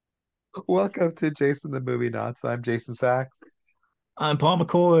Welcome to Jason the Movie Nuts. I'm Jason Sachs, I'm Paul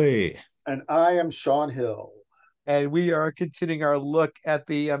McCoy. And I am Sean Hill. and we are continuing our look at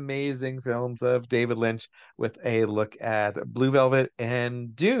the amazing films of David Lynch with a look at Blue Velvet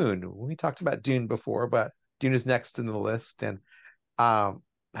and Dune. We talked about Dune before, but Dune is next in the list. And um,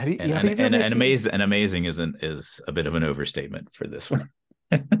 And have and either of and, you and seen amazing is a bit of an overstatement for this one.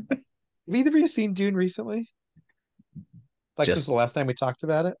 have either of you seen Dune recently? Like since the just last time we talked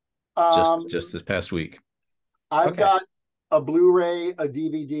about it? just Um, this past week. I've Okay. got a Blu-ray, a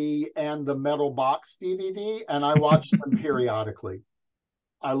DVD, and the metal box DVD, and I watch them periodically.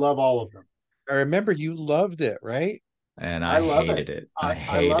 I love all of them. I remember you loved it, right? And I I love it. hated it. I I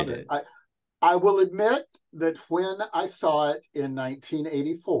hated love it. it. I will admit that when I saw it in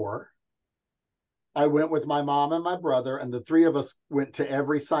 1984, I went with my mom and my brother, and the three of us went to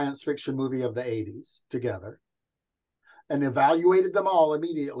every science fiction movie of the 80s together and evaluated them all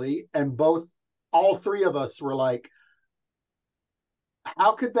immediately. And all three of us were like,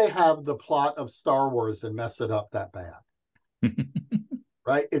 how could they have the plot of Star Wars and mess it up that bad?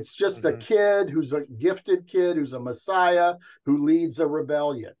 Right? It's just a Mhm. kid who's a gifted kid who's a messiah who leads a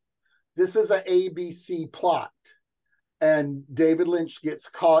rebellion. This is an ABC plot. And David Lynch gets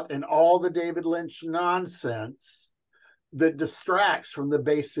caught in all the David Lynch nonsense that distracts from the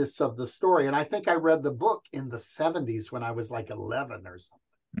basis of the story. And I think I read the book in the 70s when I was like 11 or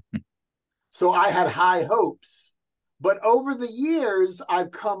something. So I had high hopes. But over the years,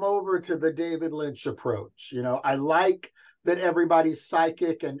 I've come over to the David Lynch approach. I like that everybody's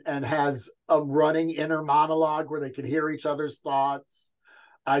psychic and has a running inner monologue where they can hear each other's thoughts.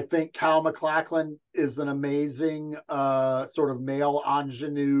 I think Cal MacLachlan is an amazing sort of male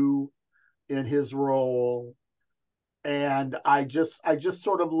ingenue in his role. And I just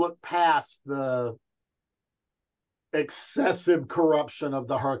sort of look past the excessive corruption of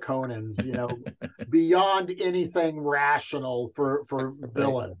the Harkonnens, beyond anything rational for Right.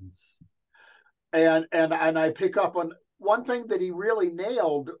 villains. And I pick up on one thing that he really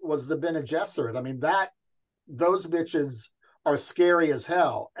nailed was the Bene Gesserit. I mean, that those bitches are scary as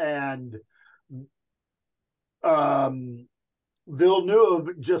hell. And um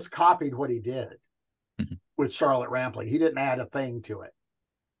Villeneuve just copied what he did with Charlotte Rampling. He didn't add a thing to it.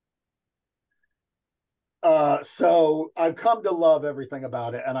 So I've come to love everything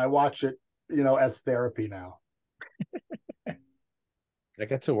about it, and I watch it, as therapy now. I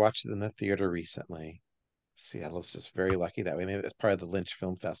got to watch it in the theater recently. Seattle's just very lucky that way. Maybe that's part of the Lynch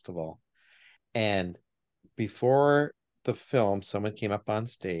Film Festival. And before the film, someone came up on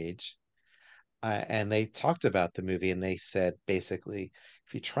stage and they talked about the movie and they said basically,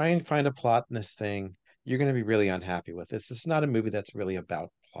 if you try and find a plot in this thing, you're going to be really unhappy with this. This is not a movie that's really about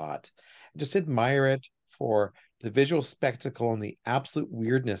plot. Just admire it for the visual spectacle and the absolute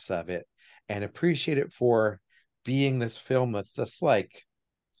weirdness of it and appreciate it for being this film that's just like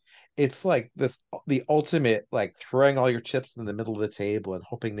it's like this the ultimate like throwing all your chips in the middle of the table and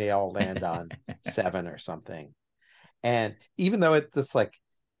hoping they all land on seven or something. And even though it's this like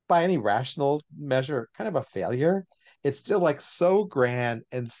by any rational measure kind of a failure, it's still like so grand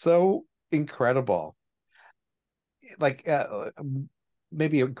and so incredible. Like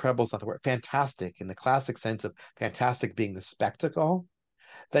maybe incredible is not the word, fantastic in the classic sense of fantastic being the spectacle,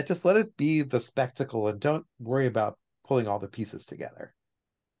 that just let it be the spectacle and don't worry about pulling all the pieces together.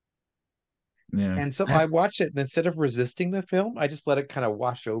 Yeah. And so I I have watched it, and instead of resisting the film, I just let it kind of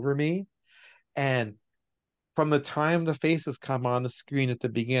wash over me. And from the time the faces come on the screen at the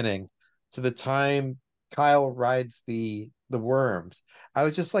beginning to the time Kyle rides the worms, I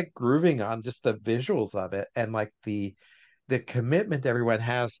was just like grooving on just the visuals of it and like the commitment everyone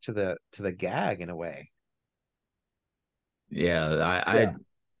has to the gag in a way. yeah, Yeah.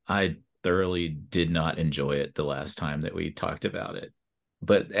 I thoroughly did not enjoy it the last time that we talked about it.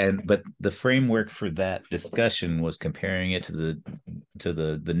 But the framework for that discussion was comparing it to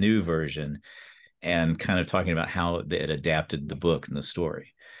the new version and kind of talking about how it adapted the book and the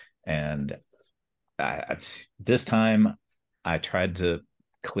story. And this time I tried to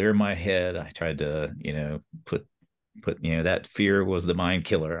clear my head. I tried to, put that fear was the mind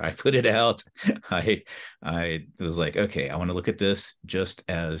killer. I put it out. I I was like, okay, I want to look at this just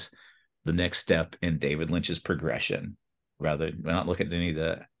as the next step in David Lynch's progression. Rather, not look at any of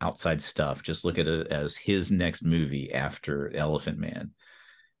the outside stuff. Just look at it as his next movie after Elephant Man,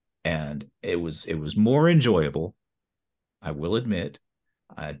 and it was more enjoyable. I will admit,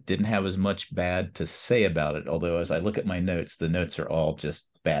 I didn't have as much bad to say about it. Although, as I look at my notes, the notes are all just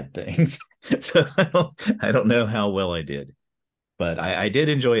bad things. So I don't know how well I did, but I did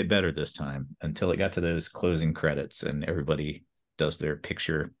enjoy it better this time until it got to those closing credits and everybody does their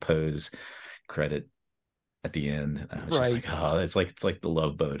picture pose credit at the end. I was just Right. like, oh, it's like the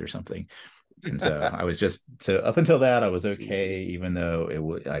Love Boat or something. And so I was just so up until that I was okay, even though it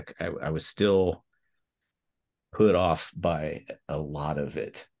would like I was still put off by a lot of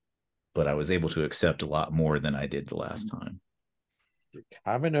it, but I was able to accept a lot more than I did the last time. You're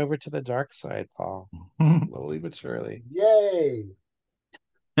coming over to the dark side, Paul. Slowly but surely. Yay.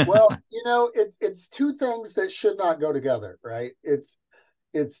 Well, it's two things that should not go together, right? It's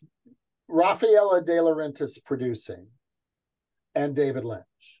Rafaela De Laurentiis producing and David Lynch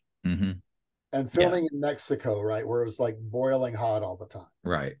Mm-hmm. and Yeah, filming in Mexico, right, where it was like boiling hot all the time.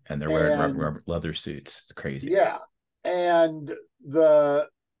 right. And they're wearing And rubber leather suits. It's crazy. yeah, and the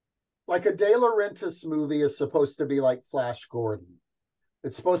like a De Laurentiis movie is supposed to be like Flash Gordon.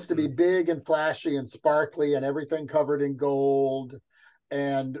 It's supposed to be Mhm. big and flashy and sparkly and everything covered in gold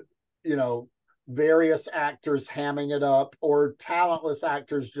and, you know, various actors hamming it up or talentless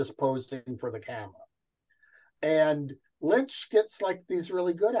actors just posing for the camera. And Lynch gets like these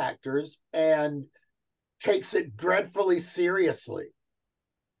really good actors and takes it dreadfully seriously.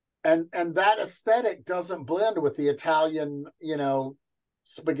 And that aesthetic doesn't blend with the Italian,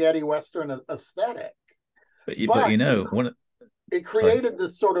 spaghetti western aesthetic. But But you it know, one it sorry. created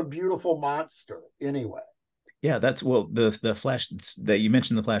this sort of beautiful monster anyway. Yeah, that's well the Flash that you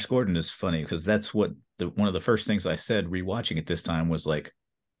mentioned the Flash Gordon is funny because that's what the one of the first things I said rewatching it this time was like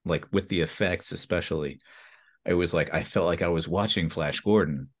with the effects especially. It was like I felt like I was watching Flash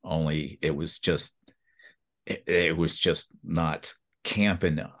Gordon, only it was just not camp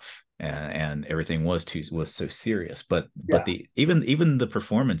enough. And everything was so serious, but Yeah. the even the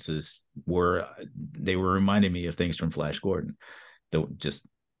performances were they were reminding me of things from Flash Gordon. Though just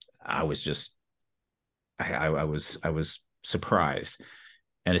I was just I was surprised,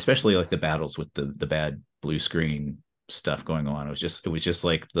 and especially like the battles with the bad blue screen stuff going on. It was just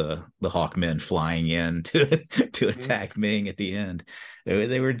like the Hawkmen flying in to Mhm. attack Ming at the end.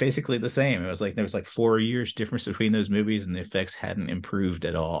 They were basically the same. It was like there was like 4 years difference between those movies, and the effects hadn't improved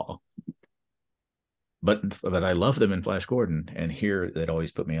at all. But I love them in Flash Gordon, and here that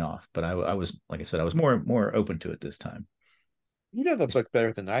always put me off. But I was like I said, I was more open to it this time. You know the book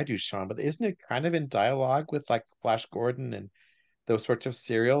better than I do, Sean, but isn't it kind of in dialogue with like Flash Gordon and those sorts of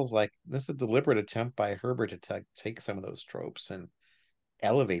serials? Like this is a deliberate attempt by Herbert to take some of those tropes and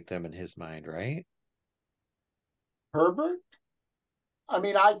elevate them in his mind, right? Herbert? I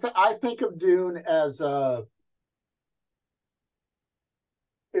mean, I think of Dune as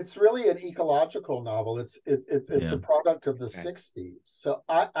it's really an ecological novel. It's a Yeah. product of the Okay. 60s. So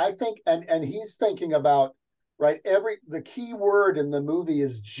I think and he's thinking about right the key word in the movie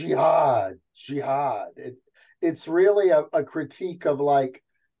is jihad. It's really a critique of like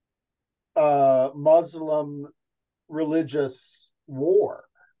Muslim religious war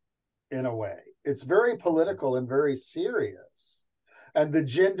in a way. It's very political and very serious. And the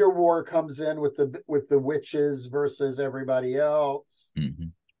gender war comes in with the witches versus everybody else. Mm-hmm.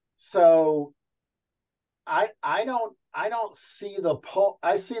 So I don't see the pulp.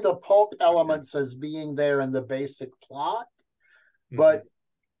 I see the pulp Okay. elements as being there in the basic plot, Hmm. but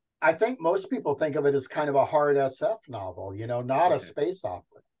I think most people think of it as kind of a hard SF novel, not a Okay. space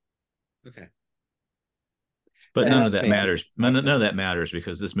opera. Okay. But And none it's of just that maybe matters. my None thing. of that matters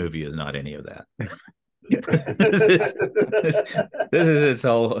because this movie is not any of that. this is this, this is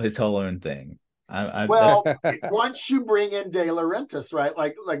its whole own thing. I that's Well, once you bring in De Laurentiis, right?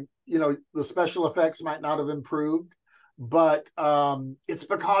 Like the special effects might not have improved, but it's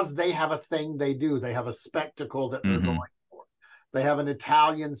because they have a thing they do. They have a spectacle that they're going mm-hmm. for. They have an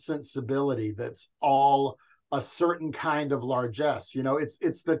Italian sensibility that's all a certain kind of largesse.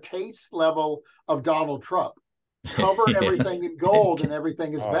 It's the taste level of Donald Trump. Cover Yeah. everything in gold, and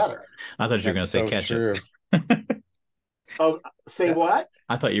everything is Oh, better. I thought you were going that's to say so ketchup. true. Oh, say That what?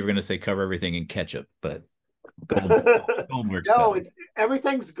 I thought you were going to say cover everything in ketchup, but gold gold works No, better. it's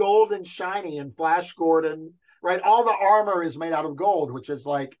everything's gold and shiny and Flash Gordon, right? All the armor is made out of gold, which is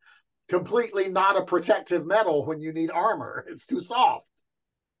like completely not a protective metal when you need armor. It's too soft,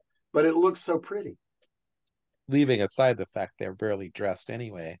 but it looks so pretty. leaving aside the fact they're barely dressed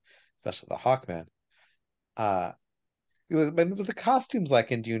anyway, especially the Hawkmen. Uh, but the costumes,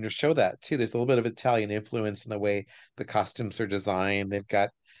 like in Dune, show that too. There's a little bit of Italian influence in the way the costumes are designed. They've got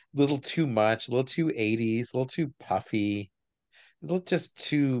a little too much, a little too 80s, a little too puffy, a little just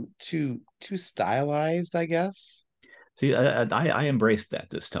too stylized, I guess. See, I embraced that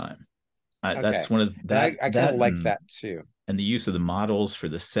this time. That's Okay. one of And I kind that of like that too. and the use of the models for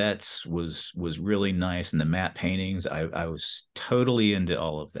the sets was really nice, and the matte paintings. I was totally into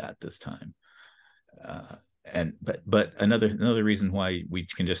all of that this time. Uh, And but another reason why we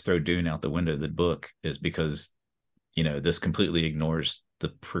can just throw Dune out the window of the book is because, you know, this completely ignores the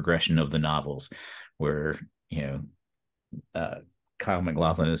progression of the novels, where, you know, Kyle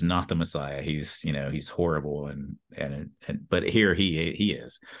MacLachlan is not the Messiah. He's, you know, he's horrible, and but here he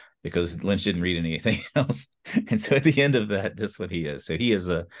is, because Lynch didn't read anything else, and so at the end of that, that's what he is. So he is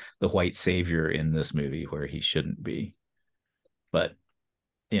the white savior in this movie where he shouldn't be. But,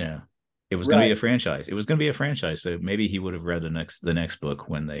 you know, it was going to be a Right. franchise. It was going to be a franchise. So maybe he would have read the next book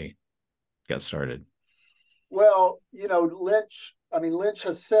when they got started. Well, you know, Lynch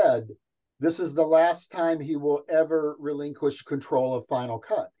has said this is the last time he will ever relinquish control of Final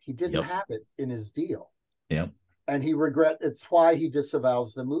Cut. He didn't Yep. have it in his deal. Yep. And it's why he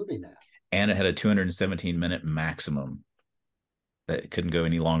disavows the movie now. And it had a 217-minute maximum. That it couldn't go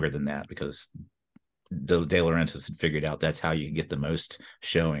any longer than that, because De Laurentiis had figured out that's how you get the most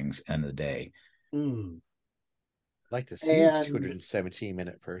showings in a day. Mm. I'd like to see a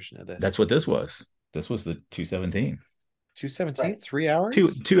 217-minute version of this. That's what this was. This was the 217. 217, Right. 3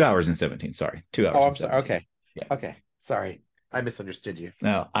 hours? 2 hours and 17. Sorry. 2 hours. Oh, I'm and sorry. 17. Okay. Yeah. Okay. Sorry. I misunderstood you.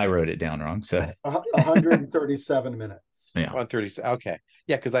 No, I wrote it down wrong. So 137 minutes. yeah. 130. Okay.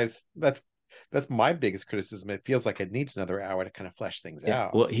 Yeah, because that's my biggest criticism. It feels like it needs another hour to kind of flesh things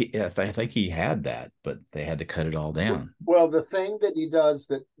out. Well, I think he had that, but they had to cut it all down. Well, the thing that he does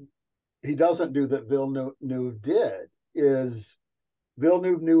that he doesn't do that Villeneuve did is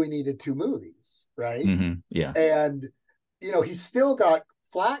Villeneuve knew he needed 2 movies, right? Mm-hmm. Yeah. And you know, he still got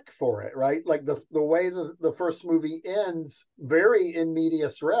flack for it, right? Like the way the first movie ends, very in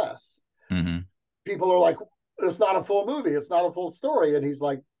medias res. Mm-hmm. People are like, it's not a full movie, it's not a full story, and he's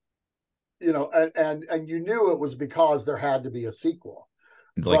like, you know, and you knew it was because there had to be a sequel.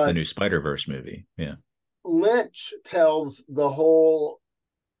 Like the new Spider-Verse movie. Yeah. Lynch tells the whole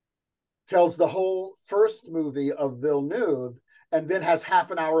first movie of Villeneuve, and then has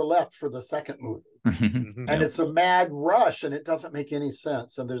half an hour left for the second movie. Mhm. And it's a mad rush, and it doesn't make any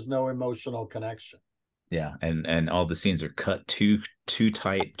sense, and there's no emotional connection. Yeah, and all the scenes are cut too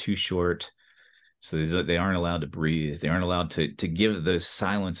tight, too short, so they aren't allowed to breathe. They aren't allowed to give those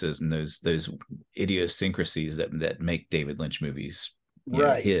silences and those idiosyncrasies that make David Lynch movies,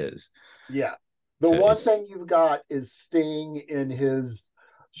 Right. his. Yeah. The one thing you've got is Sting in his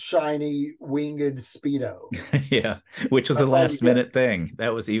shiny winged Speedo. Yeah, which was That's a all you last minute thing.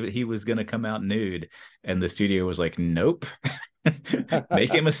 That was he was going to come out nude, and the studio was like, nope,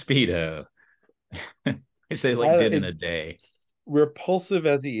 make him a Speedo. I say like did in a day. Repulsive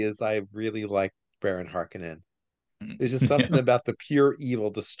as he is, I really like Baron Harkonnen. There's just Yeah. something about the pure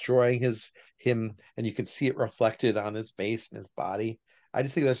evil destroying him, and you can see it reflected on his face and his body. I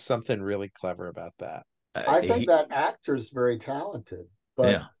just think there's something really clever about that. I think that actor's very talented,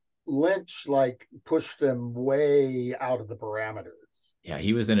 but Yeah. Lynch like pushed him way out of the parameters. Yeah,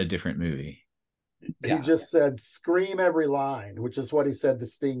 he was in a different movie. He just said scream every line, which is what he said to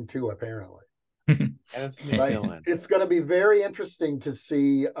Sting too, apparently. And it's Like, McMillan. it's going to be very interesting to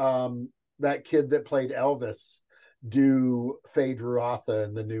see that kid that played Elvis do Phaedra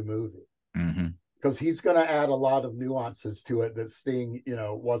in the new movie, Mm-hmm. because he's going to add a lot of nuances to it that Sting, you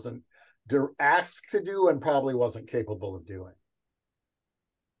know, wasn't asked to do and probably wasn't capable of doing.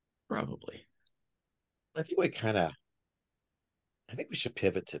 Probably. I think we should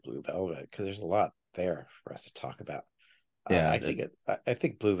pivot to Blue Velvet because there's a lot there for us to talk about. Yeah, I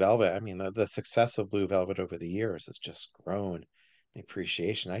think Blue Velvet. I mean, the success of Blue Velvet over the years has just grown. The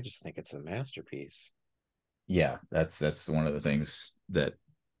appreciation. I just think it's a masterpiece. Yeah, that's one of the things that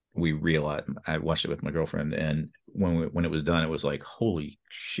we realized. I watched it with my girlfriend, and when it was done, it was like, holy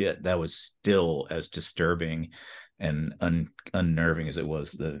shit, that was still as disturbing and unnerving as it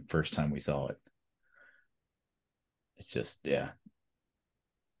was the first time we saw it. It's just, yeah.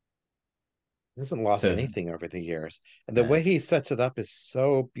 He hasn't lost So, anything over the years, and the way he sets it up is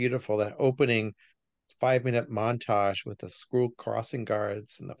so beautiful. That opening 5-minute montage with the school crossing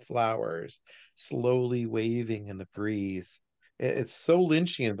guards and the flowers slowly waving in the breeze. It's so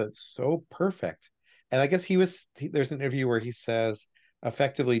Lynchian, but so perfect. And I guess there's an interview where he says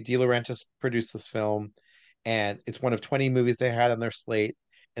effectively De Laurentiis produced this film, and it's one of 20 movies they had on their slate,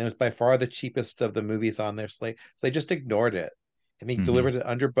 and it was by far the cheapest of the movies on their slate. So they just ignored it, and he delivered it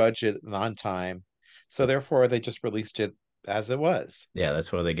under budget and on time. So therefore, they just released it as it was. Yeah,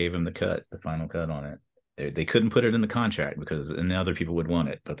 that's why they gave him the final cut on it. They couldn't put it in the contract because then other people would want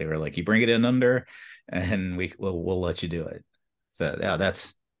it, but they were like, you bring it in under, and we'll let you do it. So yeah,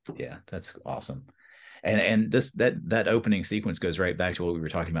 that's awesome. And this that opening sequence goes right back to what we were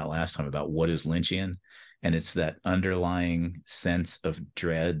talking about last time about what is Lynchian, and it's that underlying sense of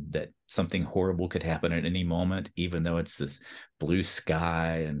dread that something horrible could happen at any moment, even though it's this blue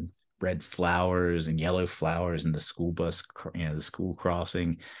sky and red flowers and yellow flowers and the school bus, the school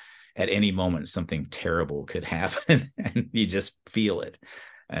crossing. At any moment, something terrible could happen, and you just feel it.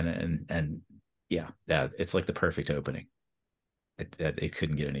 And yeah, it's like the perfect opening. It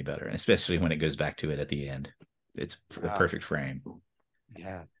couldn't get any better, especially when it goes back to it at the end. It's a perfect frame.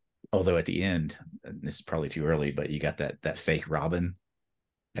 Yeah. Although at the end, this is probably too early, but you got that fake Robin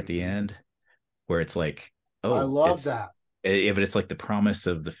at the end, where it's like, oh, I love that. But it's like the promise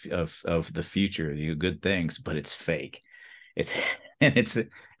of the future, the good things, but it's fake. It's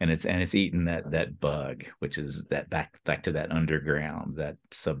and it's eating that bug, which is that back to that underground, that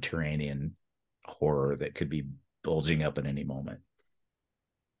subterranean horror that could be bulging up at any moment.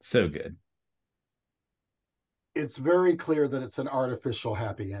 So good. It's very clear that it's an artificial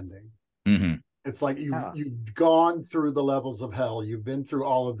happy ending. Mm-hmm. It's like you've gone through the levels of hell. You've been through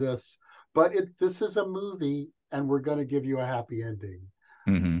all of this, but this is a movie, and we're going to give you a happy ending,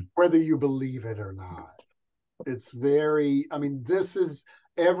 whether you believe it or not. It's very. I mean, this is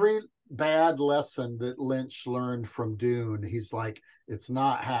every bad lesson that Lynch learned from Dune. He's like, it's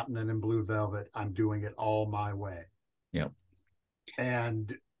not happening in Blue Velvet. I'm doing it all my way. Yep.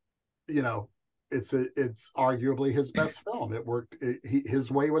 And it's arguably his best film. It worked. His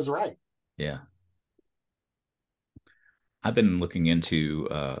way was right. Yeah. I've been looking into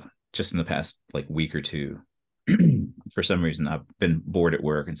just in the past like week or two. For some reason, I've been bored at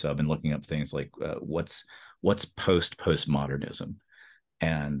work, and so I've been looking up things like what's postmodernism,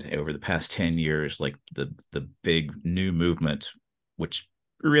 and over the past 10 years, like the big new movement, which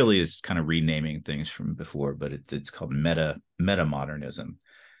really is kind of renaming things from before, but it's called meta modernism,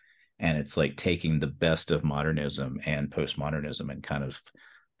 and it's like taking the best of modernism and postmodernism and kind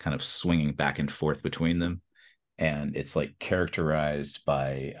of swinging back and forth between them. And it's like characterized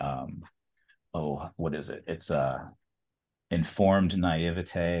by what is it? It's informed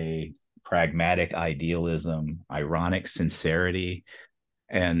naivete, pragmatic idealism, ironic sincerity.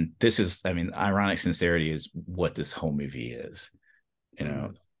 And this is, I mean, ironic sincerity is what this whole movie is. It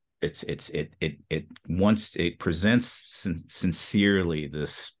once it presents sincerely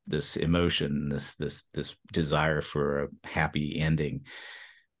this emotion, this desire for a happy ending,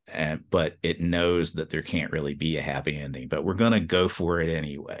 but it knows that there can't really be a happy ending, but we're going to go for it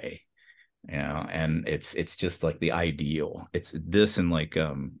anyway. And it's just like the ideal. It's this, and like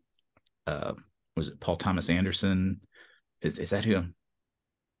was it Paul Thomas Anderson? Is that who?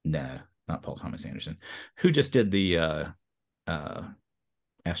 No, not Paul Thomas Anderson. Who just did the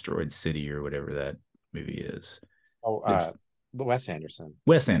Asteroid City or whatever that movie is? Wes Anderson.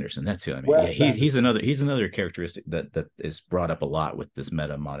 Wes Anderson, that's who I mean. He's another characteristic that is brought up a lot with this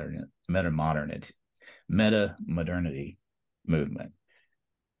meta modernity movement.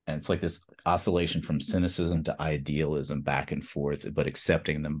 And it's like this oscillation from cynicism to idealism back and forth, but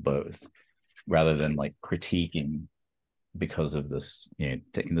accepting them both rather than like critiquing because of this,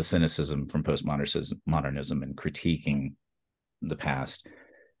 taking the cynicism from postmodernism and critiquing the past.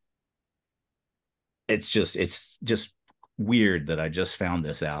 It's just weird that I just found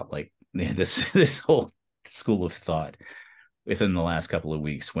this out, like this whole school of thought within the last couple of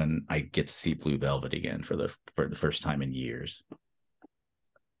weeks when I get to see Blue Velvet again for the first time in years.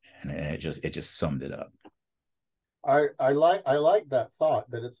 And it just summed it up. I like that thought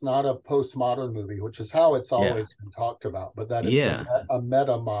that it's not a postmodern movie, which is how it's always been talked about, but that it's a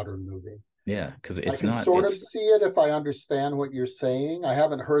meta modern movie. Yeah, because I can sort of see it if I understand what you're saying. I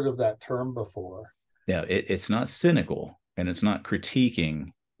haven't heard of that term before. Yeah, it's not cynical, and it's not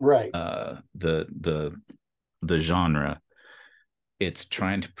critiquing the genre. It's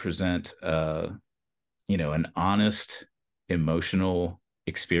trying to present an honest emotional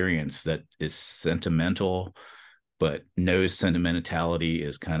experience that is sentimental, but knows sentimentality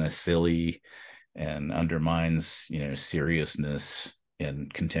is kind of silly and undermines seriousness in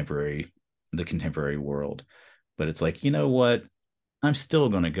the contemporary world. But it's like, you know what, I'm still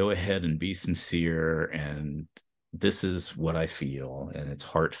going to go ahead and be sincere, and this is what I feel, and it's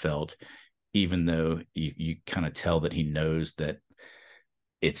heartfelt, even though you kind of tell that he knows that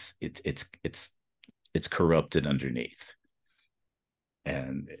it's corrupted underneath.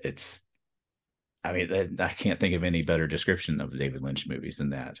 And I mean, I can't think of any better description of David Lynch movies than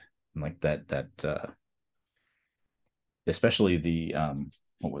that. Like that especially the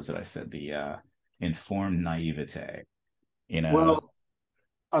what was it I said, the informed naivete, Well,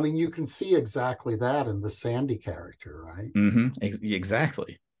 I mean, you can see exactly that in the Sandy character, right?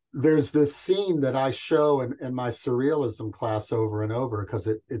 Exactly. there's this scene that I show in my surrealism class over and over because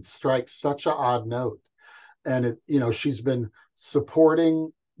it strikes such an odd note. And she's been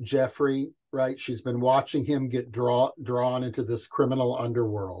supporting Jeffrey, right? She's been watching him get drawn into this criminal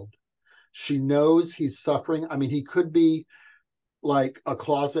underworld. She knows he's suffering. I mean, he could be like a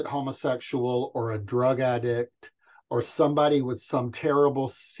closet homosexual or a drug addict or somebody with some terrible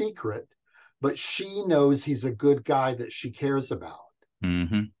secret, but she knows he's a good guy that she cares about.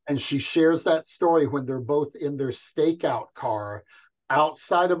 Mm-hmm. And she shares that story when they're both in their stakeout car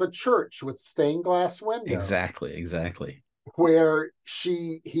outside of a church with stained glass window, Exactly. where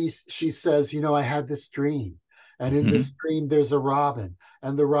she says, I had this dream, and in Mm-hmm. this dream there's a robin,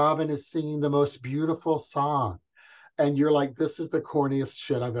 and the robin is singing the most beautiful song. And you're like, this is the corniest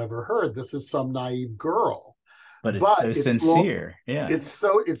shit I've ever heard. This is some naive girl. But it's But so sincere. Yeah.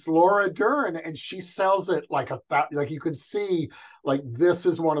 it's Laura Dern, and she sells it like you can see, like, this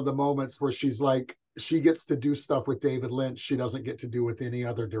is one of the moments where she's like, she gets to do stuff with David Lynch she doesn't get to do with any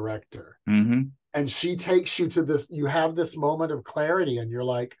other director. Mm-hmm. And she takes you to this, you have this moment of clarity, and you're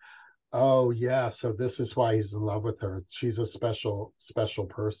like, oh yeah, so this is why he's in love with her. She's a special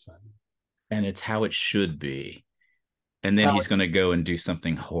person. And it's how it should be. And It's then how he's it's going to go and do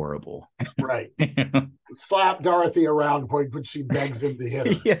something horrible. right. Slap Dorothy around when she begs him to hit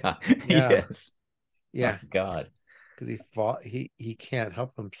her. Yeah. Yeah. Yes. Oh Yeah. God. Because he can't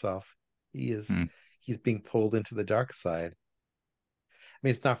help himself. Hmm. He's being pulled into the dark side. I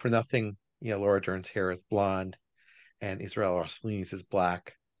mean, it's not for nothing, Laura Dern's hair is blonde and Israel Rossellini's is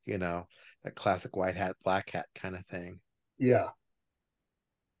black, that classic white hat, black hat kind of thing. Yeah,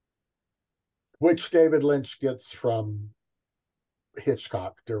 which David Lynch gets from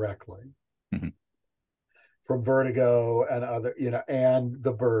Hitchcock directly, Mhm. from Vertigo and other, and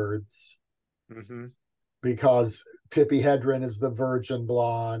The Birds, Mm-hmm. because Tippi Hedren is the virgin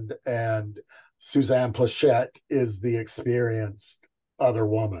blonde and Suzanne Plachette is the experienced other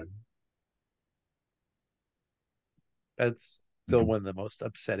woman. That's still one of the most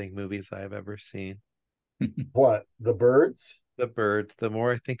upsetting movies I've ever seen. What, The Birds? The Birds. The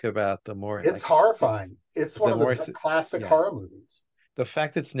more I think about, the more It's like it's horrifying. It's one the of more the classic yeah. horror movies. The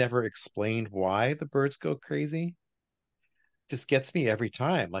fact that it's never explained why the birds go crazy just gets me every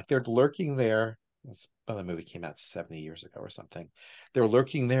time. Like they're lurking there. Well, the movie came out 70 years ago or something. They're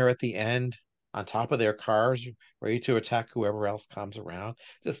lurking there at the end on top of their cars, ready to attack whoever else comes around.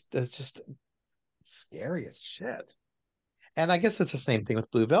 That's just scary as shit. And I guess it's the same thing with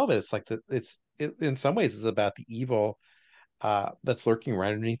Blue Velvet. It's like in some ways it's about the evil that's lurking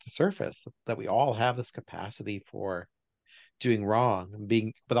right underneath the surface. That we all have this capacity for doing wrong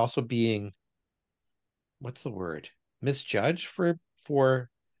and but also being, what's the word, misjudged for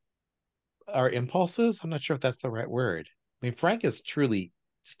our impulses. I'm not sure if that's the right word. I mean, Frank is truly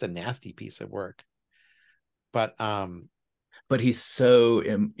just a nasty piece of work, but But he's so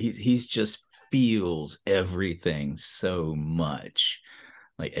he's just feels everything so much,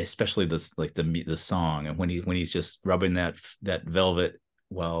 like especially this, like the song, and when he's just rubbing that velvet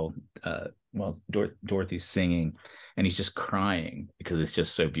while Dorothy's singing, and he's just crying because it's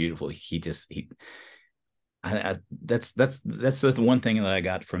just so beautiful. He that's the one thing that I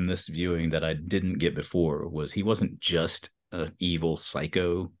got from this viewing that I didn't get before, was he wasn't just an evil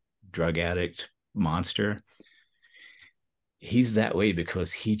psycho drug addict monster. He's that way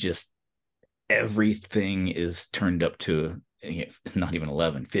because he just, everything is turned up to, not even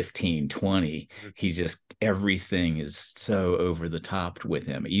 11, 15, 20. He's just, everything is so over the top with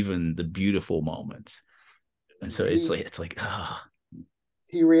him, even the beautiful moments. And so it's like ah.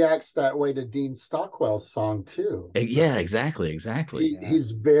 He reacts that way to Dean Stockwell's song too. Yeah, exactly. yeah.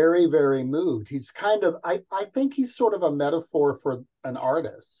 He's very, very moved. He's kind of, I think he's sort of a metaphor for an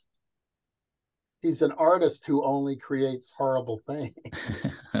artist. He's an artist who only creates horrible things.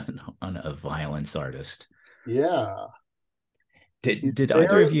 On a violence artist. Yeah. He's Did either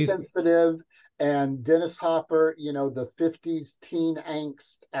very of you sensitive. And Dennis Hopper, the 50s teen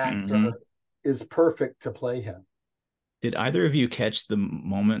angst mhm. actor, is perfect to play him. Did either of you catch the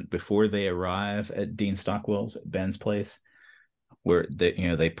moment before they arrive at Dean Stockwell's, at Ben's place, where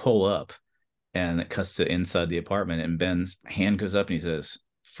they pull up and it cuts to inside the apartment and Ben's hand goes up and he says,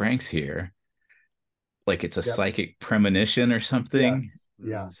 "Frank's here," like it's a Yep. psychic premonition or something.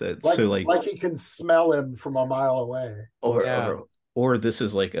 Yes. Yeah. So like Like he can smell him from a mile away. or Yeah. or this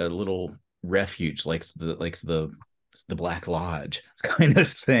is like a little refuge, like the Black Lodge kind of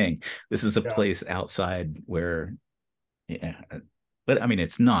thing. This is a Yeah. place outside where, yeah, but I mean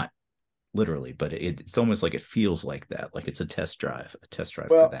it's not literally, but it's almost like it feels like that, like it's a test drive for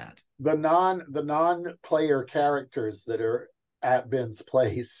Well, that. the non player characters that are at Ben's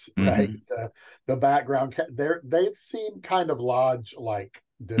place, right? Mm-hmm. The background, they seem kind of lodge-like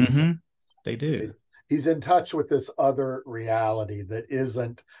denizens. Mm-hmm. They do. He's in touch with this other reality that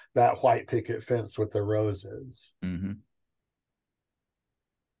isn't that white picket fence with the roses. Mm-hmm.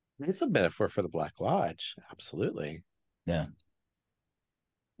 It's a metaphor for the Black Lodge. Absolutely. Yeah.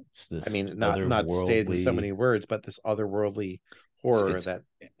 It's I this mean, not stated in so otherworldly, many words, but this otherworldly it's, horror it's that,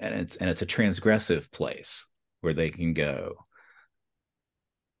 and it's a transgressive place where they can go.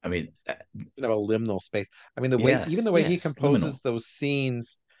 I mean, a liminal space. I mean, even yes, the way he yes, liminal. composes those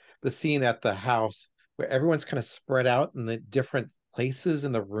scenes, the scene at the house where everyone's kind of spread out in the different places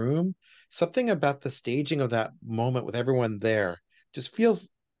in the room, something about the staging of that moment with everyone there just feels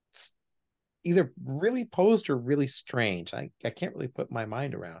either really posed or really strange. I can't really put my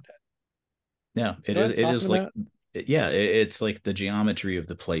mind around it. Yeah, You know what I'm it talking is like, about? yeah, it's like the geometry of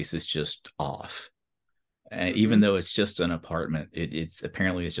the place is just off. Even Hmm. though it's just an apartment, it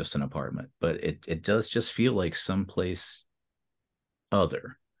apparently is just an apartment, but it does just feel like someplace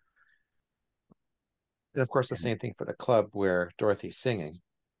other. And of course, the And same thing for the club where Dorothy's singing.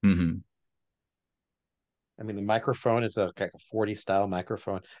 mm-hmm, I mean, the microphone is like a 40 style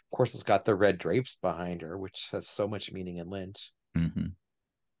microphone. Of course, it's got the red drapes behind her, which has so much meaning in Lynch. mm-hmm.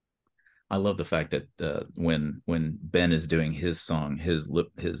 I love the fact that when Ben is doing his song, his lip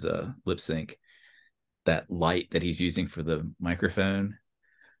sync, that light that he's using for the microphone,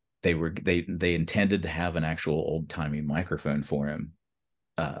 they intended to have an actual old timey microphone for him,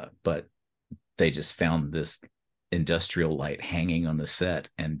 but they just found this industrial light hanging on the set,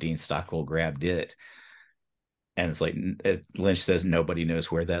 and Dean Stockwell grabbed it. And it's like, Lynch says nobody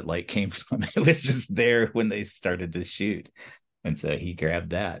knows where that light came from. It was just there when they started to shoot, and so he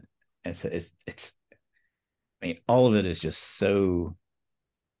grabbed that. And so it's I mean, all of it is just so.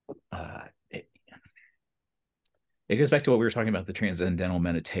 It goes back to what we were talking about, the transcendental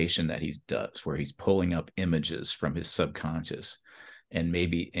meditation that he does, where he's pulling up images from his subconscious, and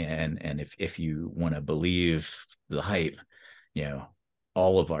maybe and if you want to believe the hype, you know,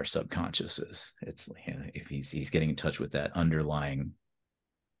 all of our subconsciouses, it's, you know, if he's getting in touch with that underlying,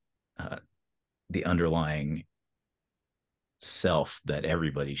 uh, the underlying self that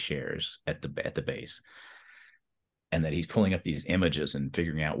everybody shares at the base, and that he's pulling up these images and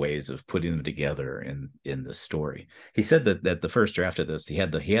figuring out ways of putting them together in the story. He said that the first draft of this, he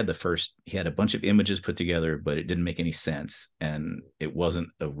had a bunch of images put together, but it didn't make any sense, and it wasn't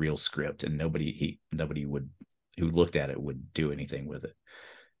a real script, and nobody would who looked at it would do anything with it.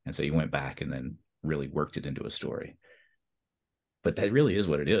 And so he went back and then really worked it into a story. But that really is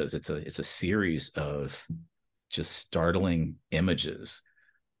what it is. It's a series of just startling images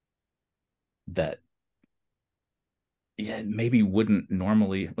that, yeah, maybe wouldn't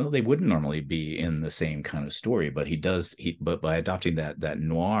normally, well, they wouldn't normally be in the same kind of story, but but by adopting that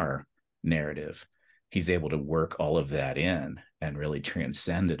noir narrative, he's able to work all of that in and really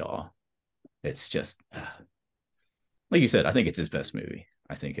transcend it all. It's just, like you said, I think it's his best movie.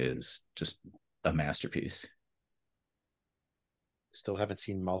 I think it is just a masterpiece. Still haven't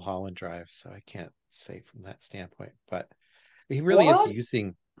seen Mulholland Drive, so I can't say from that standpoint. But he really is What?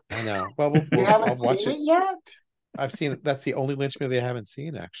 using. I know. Well, You haven't I'll watch seen it. it yet? I've seen it. That's the only Lynch movie I haven't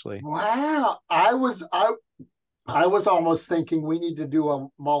seen, actually. Wow. I was almost thinking we need to do a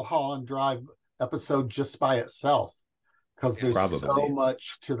Mulholland Drive episode just by itself because Yeah, there's so Probably,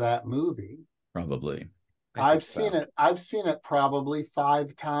 much to that movie. probably. I think so. I've seen it probably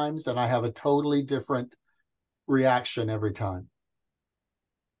 5 times, and I have a totally different reaction every time.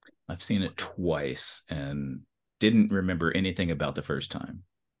 I've seen it twice and didn't remember anything about the first time.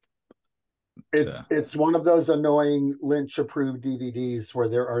 So, It's one of those annoying Lynch approved DVDs where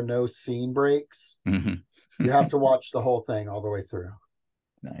there are no scene breaks. mhm. You have to watch the whole thing all the way through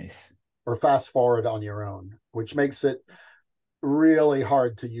Nice. or fast forward on your own, which makes it really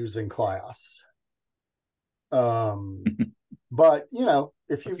hard to use in class. Um, but if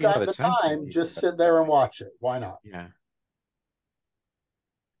If you've you have got the the time, so time, you can just sit there and watch it. Why not? yeah.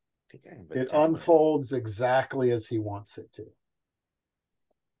 I think I would It download it. unfolds exactly as he wants it to.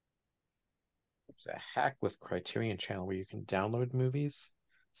 There's a hack with Criterion Channel where you can download movies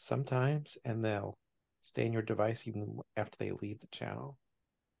sometimes, and they'll stay in your device even after they leave the channel.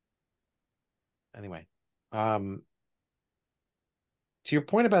 Anyway, um, to your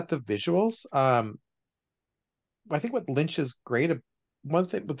point about the visuals, I think what Lynch is great. One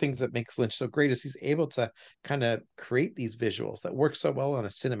thing, the things that makes Lynch so great is he's able to kind of create these visuals that work so well on a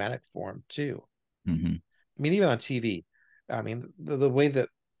cinematic form too. Hmm. I mean, even on TV. I mean, the way that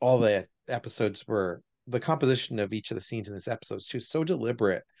all the episodes were, the composition of each of the scenes in this episode is too so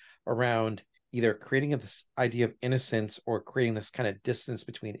deliberate around either creating this idea of innocence or creating this kind of distance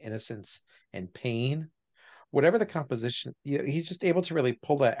between innocence and pain. Whatever the composition, he's just able to really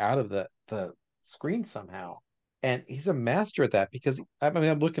pull that out of the screen somehow. And he's a master at that because I mean,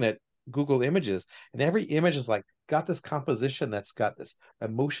 I'm looking at Google Images, and every image is like got this composition that's got this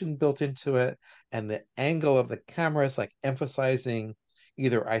emotion built into it, and the angle of the camera is like emphasizing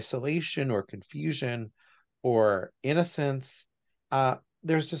either isolation or confusion or innocence.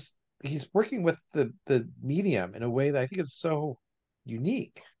 There's just he's working with the medium in a way that I think is so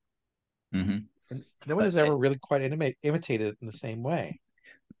unique, Mm-hmm. and no one has ever really quite imitated it in the same way.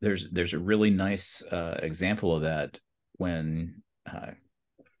 There's a really nice example of that when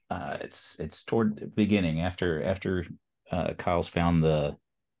it's toward the beginning after Kyle's found the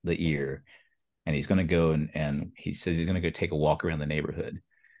ear, and he's going to go and he says he's going to go take a walk around the neighborhood,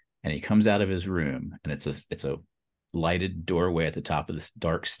 and he comes out of his room, and it's a lighted doorway at the top of this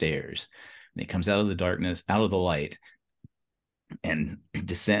dark stairs, and he comes out of the darkness, out of the light, and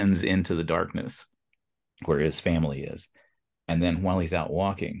descends into the darkness where his family is. And then while he's out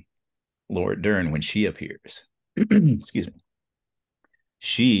walking, Laura Dern, when she appears, excuse me,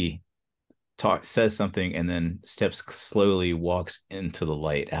 she says something and then steps slowly, walks into the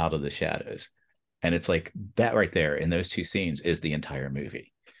light out of the shadows. And it's like that right there in those two scenes is the entire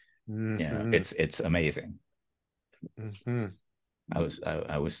movie. Mm-hmm. It's amazing. Mm-hmm. I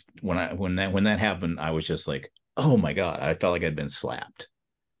was when that happened, I was just like, oh my God, I felt like I'd been slapped.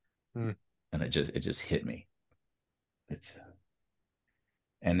 Mm. And it just hit me. It's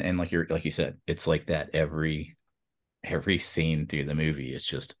and like you said, it's like that every scene through the movie is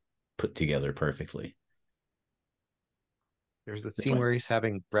just put together perfectly. There's the It's scene like, where he's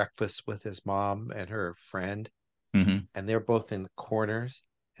having breakfast with his mom and her friend, mm-hmm. and they're both in the corners,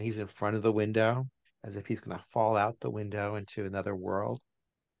 and he's in front of the window as if he's going to fall out the window into another world.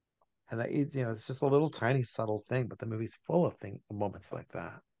 And that, it's just a little tiny subtle thing, but the movie's full of moments like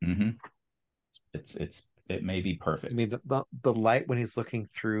that. Mm-hmm. It may be I mean, perfect. the light when he's looking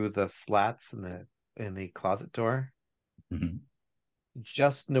through the slats in the closet door, Mm-hmm.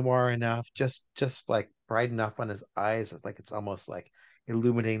 just noir enough, just like bright enough on his eyes. It's like it's almost like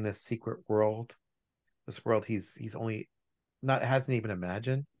illuminating this secret world, this world he's only not hasn't even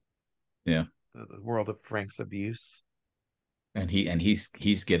imagined, Yeah. the world of Frank's abuse. And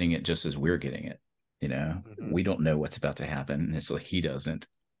he's getting it just as we're getting it. Hmm. We don't know what's about to happen. It's like he doesn't,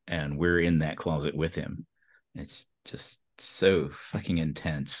 and we're in that closet with him. It's just so fucking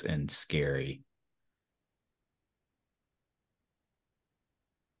intense and scary.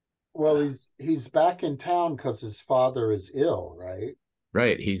 Well, he's back in town because his father is ill, right?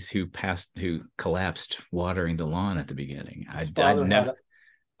 Right. He's who collapsed watering the lawn at the beginning. His I father had never,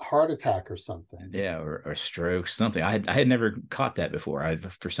 a heart attack or something. yeah, or stroke, something. I had never caught that before.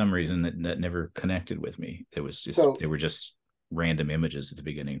 For some reason that never connected with me. It was just So they were just random images at the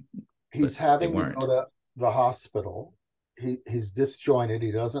beginning, but he's they having to go weren't. to the hospital. He's disjointed.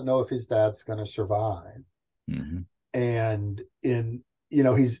 He doesn't know if his dad's going to survive. Mm-hmm. And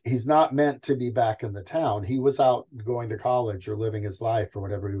he's not meant to be back in the town. He was out going to college or living his life or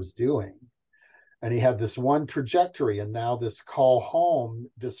whatever he was doing. And he had this one trajectory, and now this call home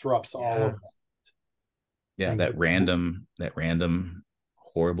disrupts all of Yeah. that Yeah, and gets that random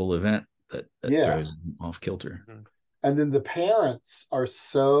horrible event that yeah. throws him off kilter. Mhm. And then the parents are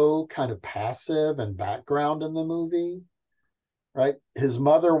so kind of passive and background in the movie, right? His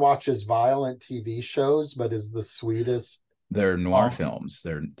mother watches violent TV shows, but is the sweetest. They're noir Um, films.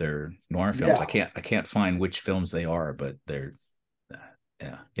 They're noir films. yeah, I can't find which films they are, but they're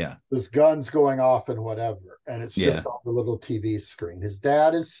yeah there's guns going off and whatever, and it's yeah. just on the little TV screen. His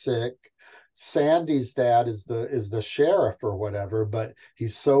dad is sick. Sandy's dad is the sheriff or whatever, but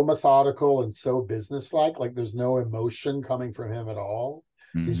he's so methodical and so businesslike. Like there's no emotion coming from him at all.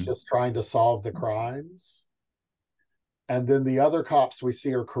 He's Mm-hmm. just trying to solve the crimes. And then the other cops we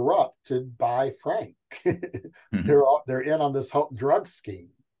see are corrupted by Frank. Mm-hmm. They're in on this whole drug scheme.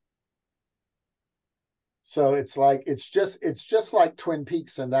 So it's like it's just like Twin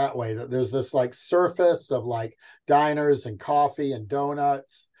Peaks in that way, that there's this like surface of like diners and coffee and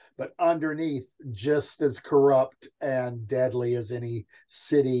donuts, but underneath just as corrupt and deadly as any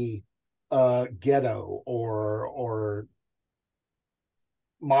city ghetto or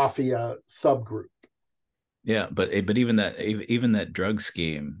mafia subgroup. Yeah, but even that drug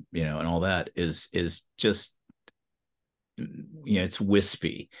scheme, and all that is just it's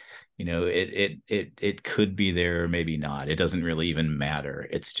wispy. It could be there or maybe not. It doesn't really even matter.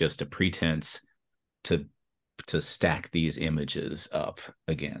 It's just a pretense to stack these images up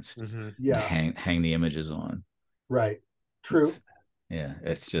against Hmm. and Yeah, hang the images on. right. It's True. Yeah,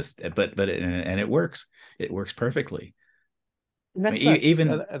 it's just, but and it works. It works perfectly. And I mean, that's not even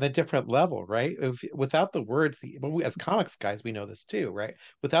at a different level, right? Without the words, well, we, as comics guys, we know this too, right?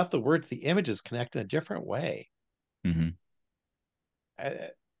 Without the words, the images connect in a different way. mhm. I,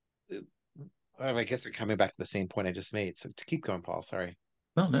 I guess I'm coming back to the same point I just made. So to keep going, Paul. Sorry.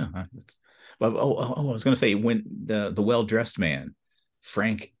 Well, no, well, I was going to say when the well dressed man,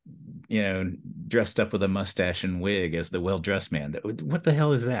 Frank, dressed up with a mustache and wig as the well dressed man. What the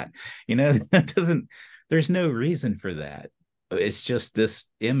hell is that? That doesn't. There's no reason for that. It's just this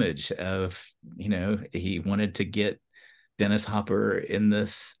image of he wanted to get Dennis Hopper in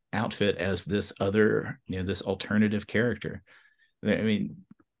this outfit as this other this alternative character. I mean,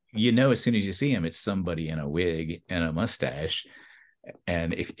 as soon as you see him, it's somebody in a wig and a mustache.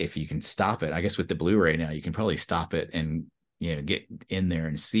 And if you can stop it, I guess with the Blu-ray now, you can probably stop it and get in there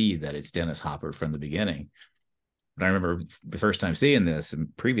and see that it's Dennis Hopper from the beginning. But I remember the first time seeing this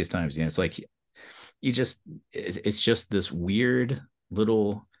and previous times, it's like it's just this weird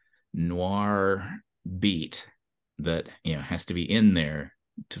little noir beat that has to be in there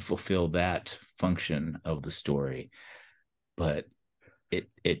to fulfill that function of the story. But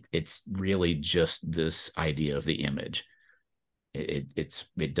it's really just this idea of the image.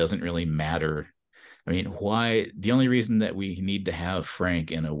 It doesn't really matter. I mean, why? The only reason that we need to have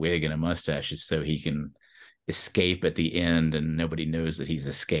Frank in a wig and a mustache is so he can escape at the end and nobody knows that he's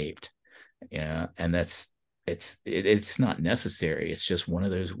escaped. Yeah, and it's not necessary. It's just one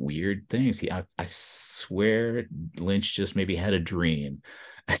of those weird things. I swear Lynch just maybe had a dream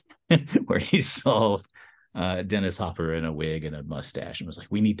where he saw Dennis Hopper in a wig and a mustache and was like,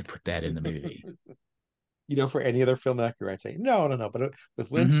 we need to put that in the movie. For any other filmmaker, I'd say no, no, no. But with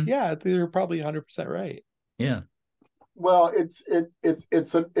Lynch, Mm-hmm. yeah, they're probably 100% right. Yeah. Well,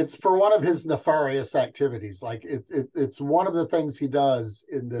 it's for one of his nefarious activities. Like it's one of the things he does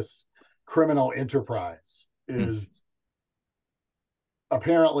in this criminal enterprise is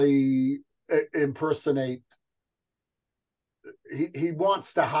apparently impersonate. He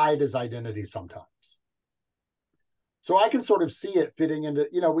wants to hide his identity sometimes. So I can sort of see it fitting into,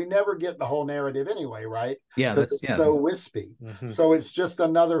 we never get the whole narrative anyway, right? Yeah, Because that's it's yeah. so wispy. Mm-hmm. So it's just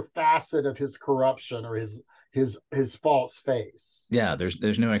another facet of his corruption or his false face. Yeah,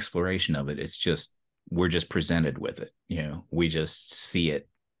 there's no exploration of it. It's just we're just presented with it. We just see it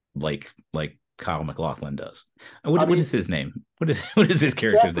like Kyle MacLachlan does. What is his name? What is his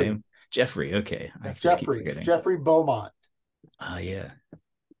character's Jeffrey. name? Jeffrey. Okay, I just keep forgetting. Jeffrey Beaumont. Yeah.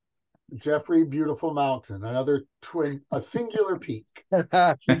 Jeffrey Beautiful Mountain, another a singular peak.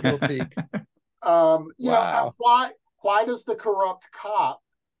 Single peak. Wow. Why does the corrupt cop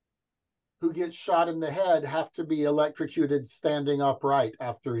who gets shot in the head have to be electrocuted standing upright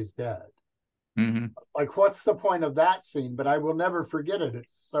after he's dead? Mm-hmm. Like, what's the point of that scene? But I will never forget it.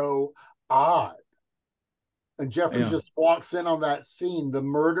 It's so odd. And Jeffrey just walks in on that scene, the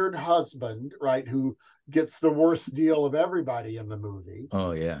murdered husband, right, who gets the worst deal of everybody in the movie.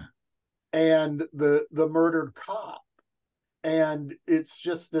 Oh, yeah. And the murdered cop. And it's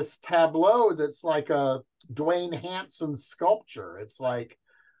just this tableau that's like a Dwayne Hanson sculpture. It's like,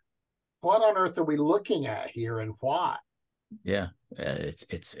 what on earth are we looking at here and why? Yeah,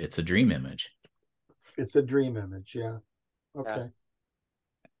 it's a dream image. It's a dream image, yeah. Okay.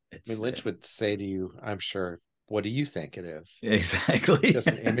 I mean, Lynch would say to you, I'm sure, what do you think it is? Exactly. It's just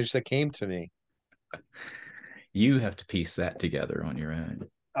an image that came to me. You have to piece that together on your own.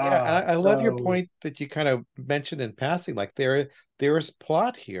 Yeah, and I love your point that you kind of mentioned in passing. Like there is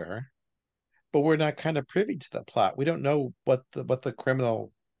plot here, but we're not kind of privy to the plot. We don't know what the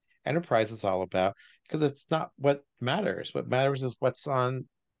criminal enterprise is all about because it's not what matters. What matters is what's on,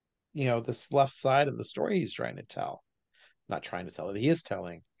 this left side of the story he's trying to tell. Not trying to tell it, he is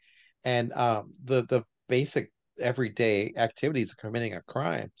telling. And the basic everyday activities of committing a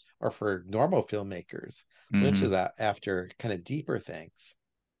crime are for normal filmmakers. Lynch is after kind of deeper things.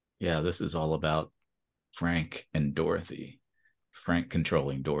 Yeah, this is all about Frank and Dorothy. Frank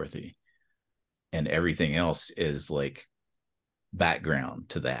controlling Dorothy. And everything else is like background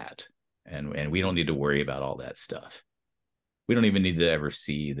to that. And we don't need to worry about all that stuff. We don't even need to ever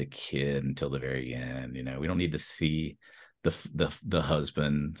see the kid until the very end. We don't need to see the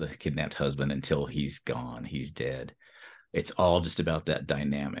husband, the kidnapped husband, until he's gone, he's dead. It's all just about that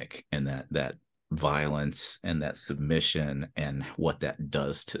dynamic and that violence and that submission and what that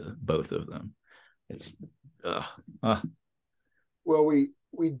does to both of them. It's well,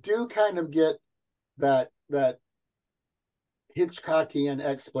 we do kind of get that Hitchcockian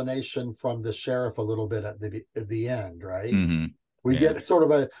explanation from the sheriff a little bit at the end, right? Mm-hmm. We get sort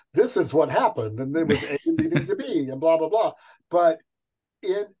of this is what happened, and it was A leading to B, and blah blah blah. But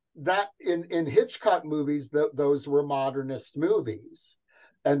in Hitchcock movies, those were modernist movies,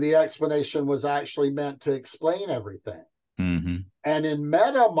 and the explanation was actually meant to explain everything. Mm-hmm. And in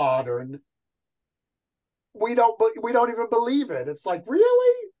meta modern, we don't even believe it. It's like,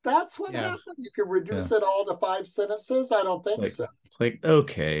 really? That's what Yeah. happened? You can Yeah. reduce it all to 5 sentences? I don't think so. It's like,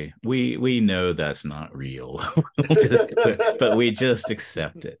 okay, we know that's not real. But we just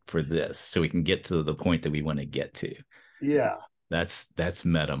accept it for this so we can get to the point that we want to get to. Yeah. That's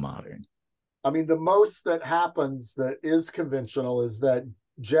meta modern. I mean, the most that happens that is conventional is that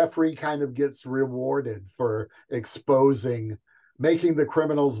Jeffrey kind of gets rewarded for making the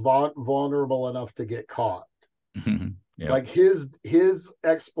criminals vulnerable enough to get caught. Yep. Like his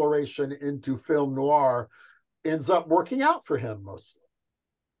exploration into film noir ends up working out for him mostly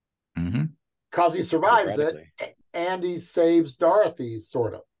Mm-hmm. because he survives it Theoretically. and he saves Dorothy,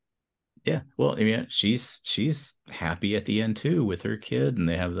 sort of. Yeah. Well, I mean, she's happy at the end too with her kid, and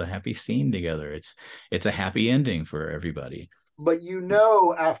they have the happy scene together. It's a happy ending for everybody. But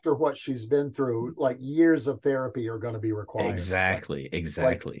after what she's been through, like years of therapy are going to be required. Exactly. Like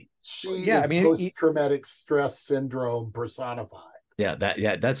Exactly. she Yeah, I is mean, post-traumatic stress syndrome personified.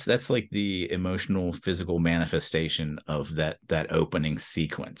 That's like the emotional physical manifestation of that opening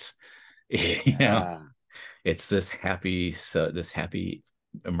sequence. You know, yeah, it's this happy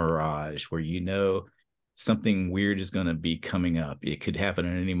mirage where something weird is going to be coming up. It could happen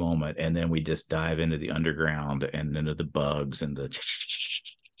at any moment, and then we just dive into the underground and into the bugs and the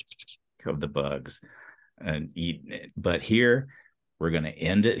of the bugs and eat it. But here we're going to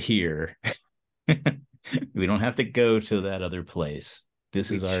end it here. We don't have to go to that other place. This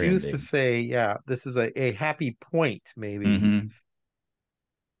we is our choose to ending. say, yeah, this is a happy point, maybe, Mm-hmm.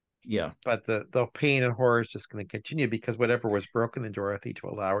 Yeah. but the pain and horror is just going to continue because whatever was broken in Dorothy to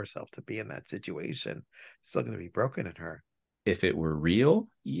allow herself to be in that situation is still going to be broken in her. If it were real,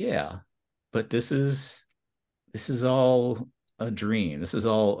 yeah. But this is all a dream. This is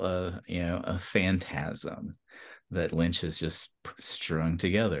all a phantasm that Lynch has just strung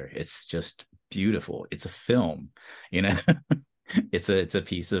together. It's just beautiful. It's a film, you know. It's a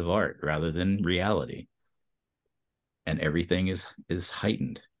piece of art rather than reality. And everything is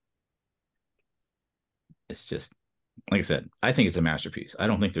heightened. It's just like I said, I think it's a masterpiece. I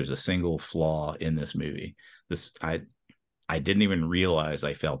don't think there's a single flaw in this movie. This I didn't even realize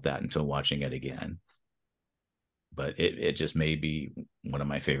I felt that until watching it again. But it just may be one of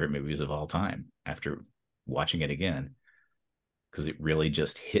my favorite movies of all time after watching it again, because it really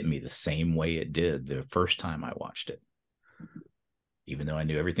just hit me the same way it did the first time I watched it. Even though I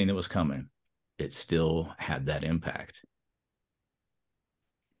knew everything that was coming, it still had that impact.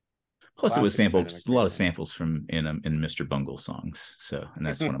 Plus, it was Classic samples, a lot of cinema. samples from in Mr. Bungle songs. So, and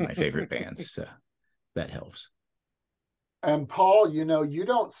that's one of my favorite bands. So that helps. And Paul, you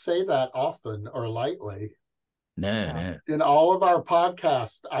don't say that often or lightly. No, no. In all of our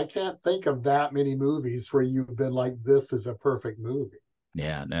podcasts, I can't think of that many movies where you've been like, this is a perfect movie.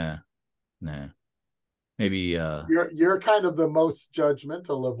 Yeah, no, no. Maybe You're kind of the most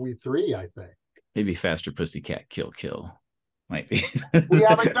judgmental of we three, I think. maybe Faster Pussycat Kill Kill might be. We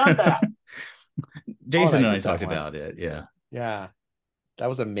haven't done that. Jason and I did that talked one. about it. Yeah. Yeah, that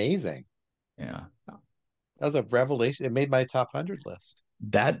was amazing. Yeah. That was a revelation. It made my top 100 list.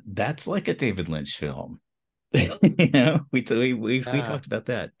 That's like a David Lynch film. We Yeah. talked about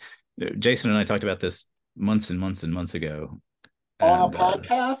that. Jason and I talked about this months and months and months ago. On a And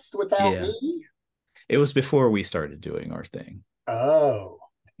podcast without yeah, me? it was before we started doing our thing. Oh,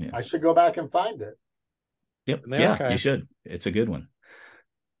 Yeah. I should go back and find it. Yep. In the Yeah, you archive. should. It's a good one.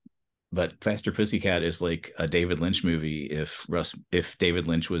 But Faster Pussycat is like a David Lynch movie if David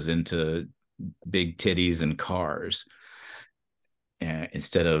Lynch was into big titties and cars,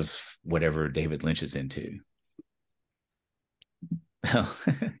 instead of whatever David Lynch is into.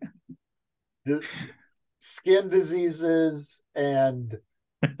 Skin diseases and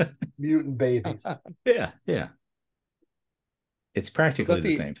mutant babies. Yeah, yeah. It's Is that practically the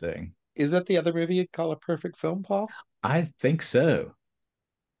the same thing. is that the other movie you'd call a perfect film, Paul? I think so.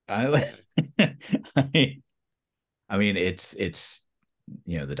 I I, I mean it's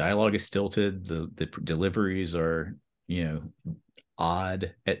the dialogue is stilted, the deliveries are,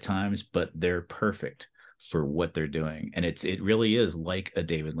 odd at times, but they're perfect for what they're doing. And it really is like a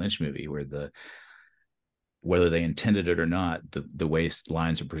David Lynch movie where whether they intended it or not, the way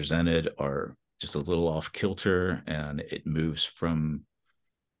lines are presented are just a little off kilter, and it moves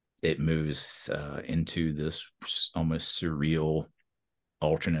into this almost surreal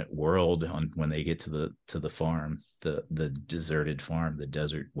alternate world when they get to the farm, the deserted farm, the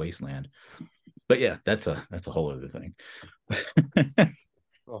desert wasteland. But yeah, that's a whole other thing.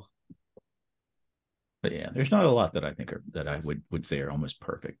 Cool. But yeah, there's not a lot that I think are that I would say are almost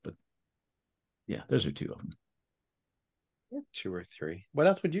perfect, but yeah, those are two of them. Two or three. What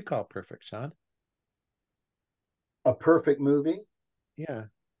else would you call perfect, Sean? A perfect movie. Yeah.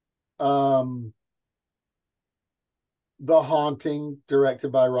 Um, The Haunting,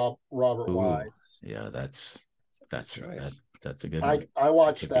 directed by Robert Ooh, Wise. yeah, That's a good choice. that's a good one. I It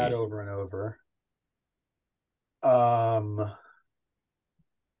watched could that be. over and over. Um,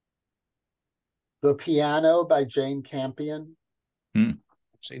 The Piano by Jane Campion. Hmm.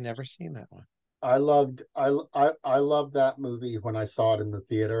 Actually, never seen that one. I loved that movie when I saw it in the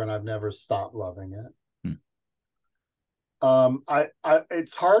theater, and I've never stopped loving it. Hmm. I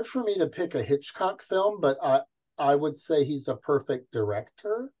it's hard for me to pick a Hitchcock film, but I would say he's a perfect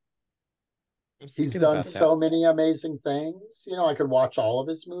director. I was He's thinking done about that. so many amazing things. I could watch all of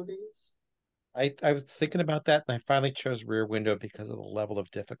his movies. I was thinking about that, and I finally chose Rear Window because of the level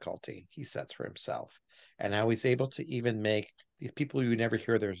of difficulty he sets for himself, and how he's able to even make these people you never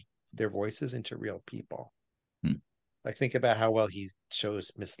hear their voices into real people. Hmm. Like think about how well he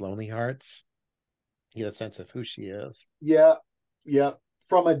shows Miss Lonely Hearts. You get a sense of who she is Yeah, yeah.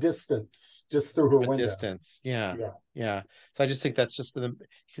 From a distance, just through her from a window. distance. Yeah, Yeah. yeah. So I just think that's just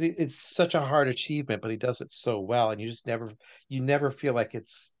it's such a hard achievement, but he does it so well, and you never feel like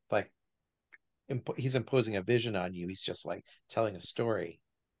it's like he's imposing a vision on you. He's just like telling a story.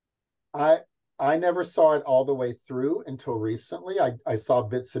 I I never saw it all the way through until recently. I saw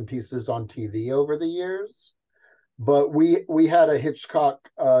bits and pieces on TV over the years. But we had a Hitchcock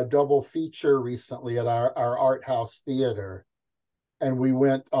double feature recently at our art house theater, and we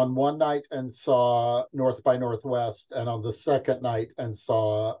went on one night and saw North by Northwest, and on the second night and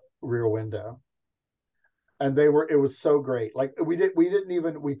saw Rear Window. And it was so great. Like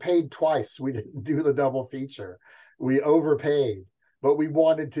we paid twice. We didn't do the double feature. We overpaid, but we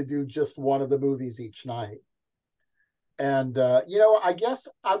wanted to do just one of the movies each night. And I guess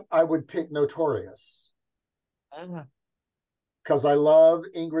I would pick Notorious Ah, because I love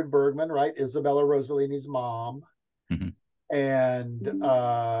Ingrid Bergman, right? Isabella Rossellini's mom. Mhm. And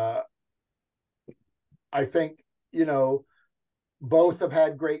I think, you know, both have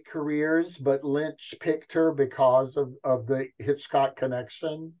had great careers, but Lynch picked her because of the Hitchcock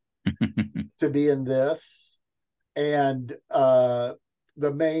connection to be in this. And the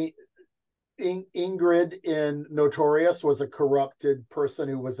main Ingrid in Notorious was a corrupted person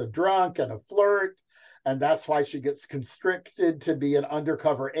who was a drunk and a flirt. And that's why she gets constricted to be an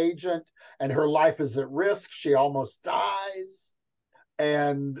undercover agent, and her life is at risk. She almost dies.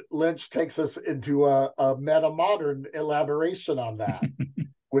 And Lynch takes us into a meta modern elaboration on that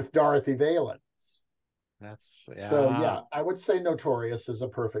with Dorothy Valens. that's So, yeah. yeah, I would say Notorious is a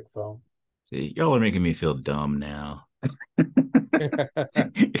perfect film. See, y'all are making me feel dumb now.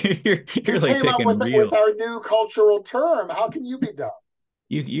 You you're like came up picking with real. our new cultural term. How can you be dumb?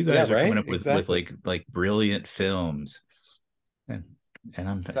 You Yeah, guys are coming right? up with Exactly. like brilliant films, and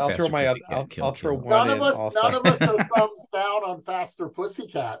I'm So I'll throw faster my pussycat I'll kill throw kill. one in None also. of us are thumbs down on Faster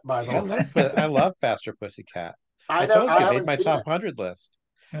Pussycat, by the way. I love Faster Pussycat. I I know told I you it made haven't my seen top it. 100 list.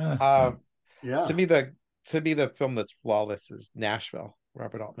 Well, Um, to Yeah. me the film that's flawless is Nashville,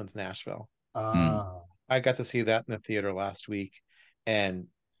 Robert Altman's Nashville. hmm. Uh, I got to see that in the theater last week, and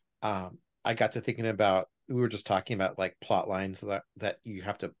um, I got to thinking about we were just talking about like plot lines that you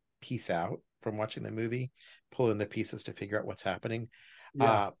have to piece out from watching the movie, pull in the pieces to figure out what's happening.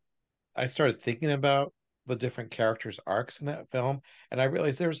 yeah. Uh, I started thinking about the different characters' arcs in that film, and I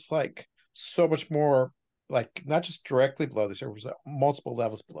realized there's like so much more, like not just directly below the surface, multiple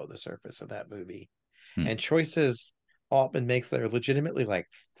levels below the surface in that movie, Hmm. and choices Altman makes that are legitimately like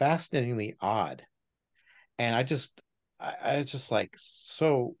fascinatingly odd. And I was just like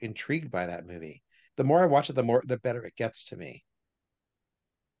so intrigued by that movie. The more I watch it, the better it gets to me.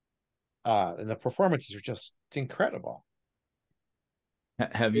 And the performances are just incredible.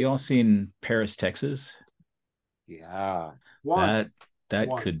 Have It, you all seen Paris, Texas? Yeah, That once.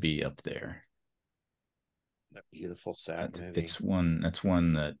 that could Once. be up there. a beautiful sad movie. That's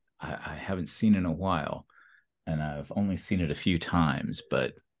one that I haven't seen in a while, and I've only seen it a few times,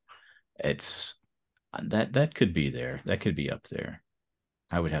 but it's that could be there. That could be up there.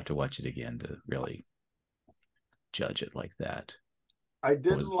 I would have to watch it again to really judge it like that. I What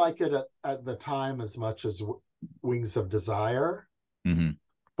didn't was like it at the time as much as Wings of Desire, mm-hmm.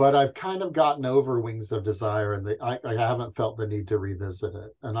 but I've kind of gotten over Wings of Desire, and I haven't felt the need to revisit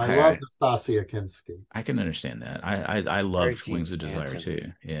it. And I love I Nastasia Kinski. I can understand that. I Harry love Dean Wings of Desire Stanton.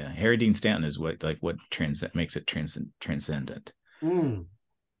 too. Yeah, Harry Dean Stanton is what makes it transcendent. Mm.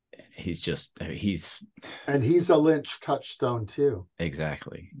 he's And he's a Lynch touchstone too.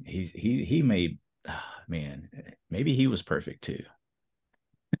 exactly. He made man, maybe he was perfect too.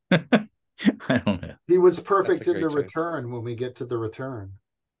 I don't know. He was That's a perfect in great The choice. Return when we get to The Return,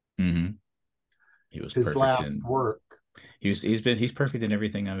 Hmm. He was his perfect last in work. he's perfect in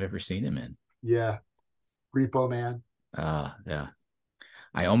everything I've ever seen him in. Yeah. Repo Man. Yeah.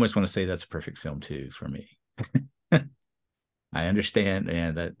 I almost want to say that's a perfect film too for me. I understand,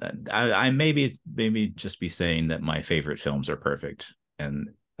 and I maybe just be saying that my favorite films are perfect, and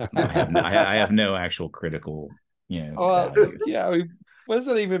I have no actual critical Well, value. yeah, what does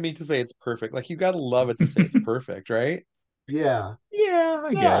that even mean to say it's perfect? Like you gotta love it to say it's perfect, right? Yeah. Yeah,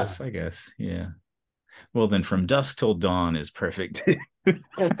 Yeah. I guess, yeah. Well, then, From Dusk Till Dawn is perfect.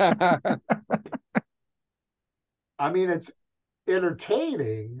 I mean, it's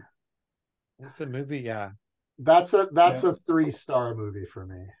entertaining. It's a movie, yeah. That's Yeah. a 3-star movie for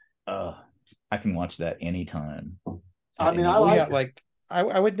me. Uh, I can watch that anytime, I at mean, I Well, any. yeah, like it. like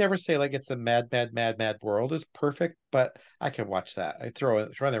I would never say like it's a mad world is perfect, but I can watch that. I throw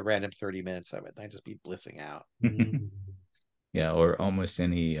in a random 30 minutes of it and I just be blissing out. Mm. Yeah, or almost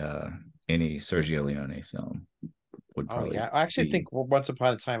any Sergio Leone film would Oh probably yeah. I actually be. think Once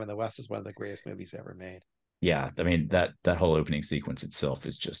Upon a Time in the West is one of the greatest movies ever made. Yeah, I mean that whole opening sequence itself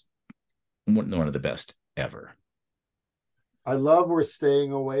is just one of the best ever. I love we're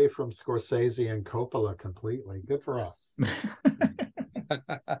staying away from Scorsese and Coppola completely. Good for us.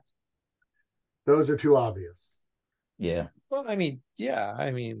 Those are too obvious. Yeah, Well, I mean, yeah,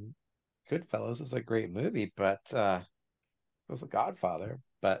 I mean, Goodfellas is a great movie, but it was The Godfather,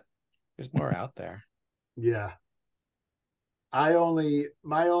 but there's more out there. Yeah. I only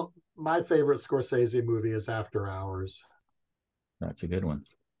my favorite Scorsese movie is After Hours. that's a good one.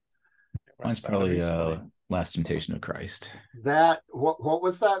 I Mine's watched that one probably recently. Last Temptation of Christ. That what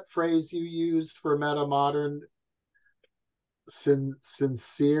was that phrase you used for meta modern?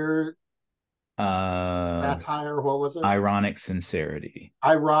 Sincere Uh, satire. What was it? Ironic Sincerity.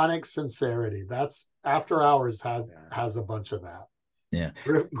 Ironic sincerity. That's After Hours Yeah. has a bunch of that. Yeah,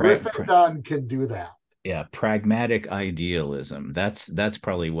 pra- Griffin pra- Dunn can do that. yeah, pragmatic idealism. That's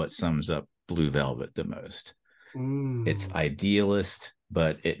probably what sums up Blue Velvet the most. It's Mm, idealist,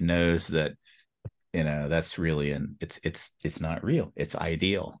 but it knows that that's really it's not real. It's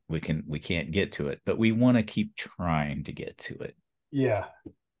ideal. We can't get to it, but we want to keep trying to get to it. yeah,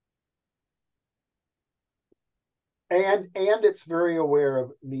 and it's very aware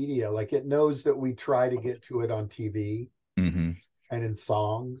of media. Like it knows that we try to get to it on TV Hmm. and in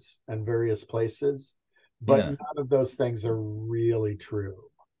songs and various places, but Yeah, none of those things are really true.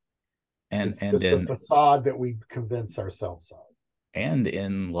 and It's and just a in facade that we convince ourselves of. and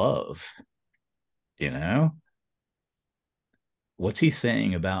in love, you know, what's he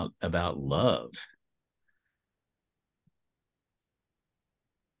saying about love?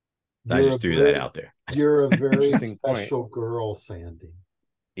 I You're a just threw that very out there. you're a very Interesting point. special girl, Sandy.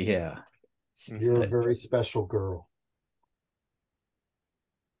 Yeah, You're a Hmm. very special girl.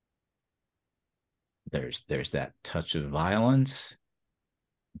 there's that touch of violence.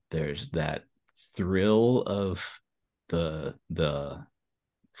 There's that thrill of the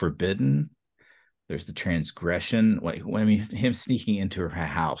forbidden. There's the transgression. Like when I mean him sneaking into her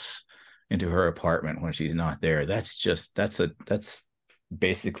house, into her apartment when she's not there. That's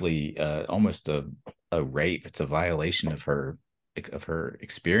basically almost a rape. It's a violation of her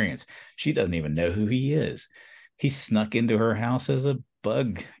experience. She doesn't even know who he is. He snuck into her house as a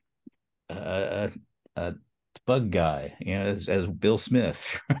uh, a bug guy, as Bill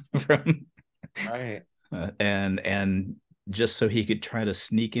Smith from Right. and just so he could try to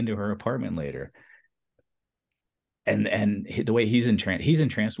sneak into her apartment later. And the way he's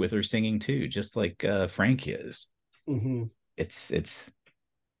entranced with her singing too, just like Frank is. Mm-hmm. It's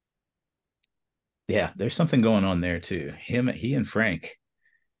yeah, there's something going on there too. He and Frank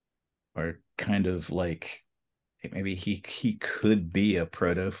are kind of like maybe he could be a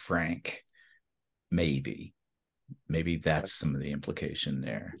proto Frank, maybe that's some of the implication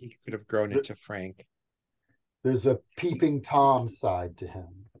there. He could have grown into Frank. There's a peeping Tom side to him.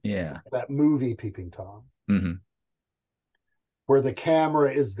 Yeah. That movie Peeping Tom, Mm-hmm. where the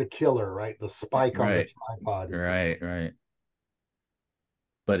camera is the killer, right? The spike on the Right. tripod is the Right.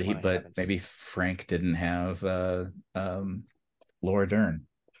 But One I but haven't maybe seen. Frank didn't have Laura Dern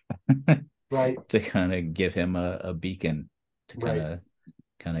right, to kind of give him a beacon to right.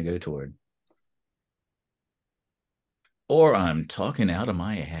 kind of go toward. Or I'm talking out of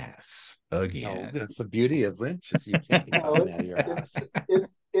my ass No, again. that's the beauty of Lynch is you can't be No, talking out of your it's ass.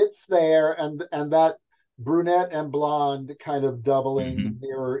 it's there, and brunette and blonde kind of doubling Hmm.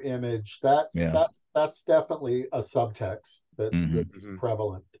 mirror image. Yeah. That's definitely a subtext Hmm. that's Hmm.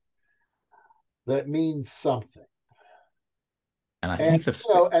 prevalent. That means something. And I And think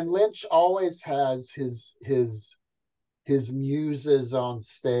the and Lynch always has his muses on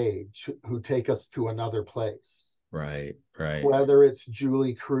stage who take us to another place. right, right. Whether it's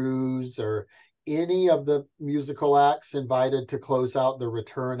Julie Cruz or any of the musical acts invited to close out the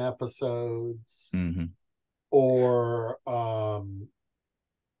return episodes, Hmm. or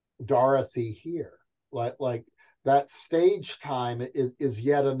Dorothy here. Like that stage time is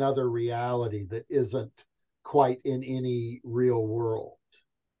yet another reality that isn't quite in any real world.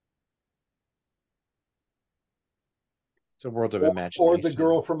 It's a world of Or the imagination.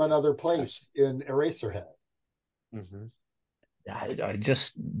 girl from another Gosh. place in Eraserhead. Hmm. I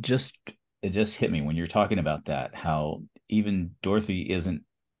just it just hit me when you're talking about that, how even Dorothy isn't,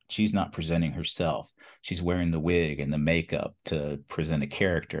 she's not presenting herself. She's wearing the wig and the makeup to present a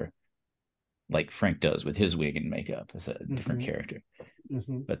character, like Frank does with his wig and makeup as a different Mm-hmm. character.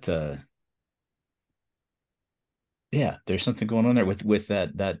 Mm-hmm. But yeah, there's something going on there with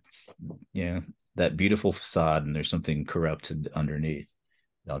you know, that beautiful facade, and there's something corrupted underneath.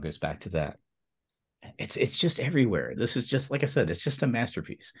 It all goes back to that. It's just everywhere. This is just, like I said, it's just a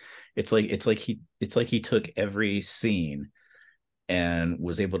masterpiece. It's like he took every scene and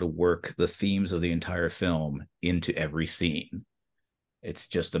was able to work the themes of the entire film into every scene. It's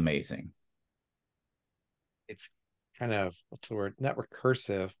just amazing. It's kind of, what's the word? Not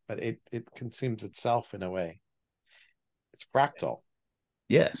recursive, but it consumes itself in a way. It's fractal.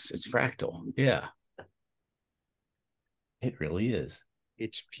 Yes, it's fractal. Yeah, it really is.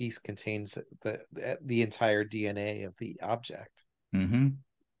 Each piece contains the entire DNA of the object. Mm-hmm.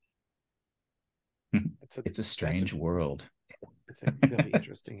 It's a It's a that's a strange world. it's a really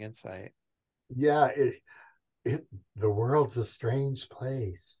interesting insight. Yeah, it the world's a strange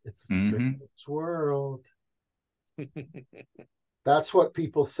place. It's a strange Mm-hmm. world. That's what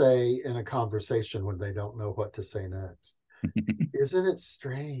people say in a conversation when they don't know what to say next. Isn't it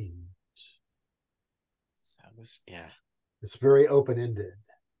strange? So yeah. It's very open ended.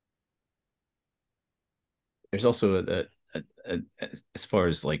 There's also as far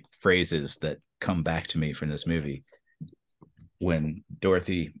as like phrases that come back to me from this movie, when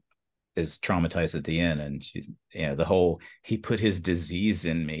Dorothy is traumatized at the end, and she's, you know, the whole "he put his disease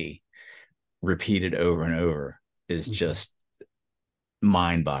in me" repeated over and over is Mm-hmm. just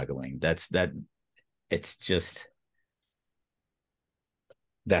mind-boggling. It's just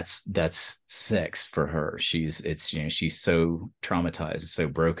that's sex for her. It's, you know, she's so traumatized, so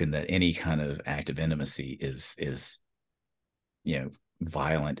broken, that any kind of act of intimacy is, you know,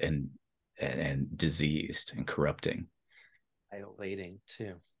 violent and diseased and corrupting. Violating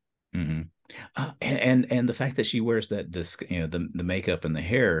too. Mm-hmm. And the fact that she wears that disc, you know, the makeup and the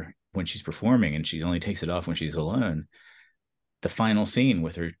hair when she's performing, and she only takes it off when she's alone. The final scene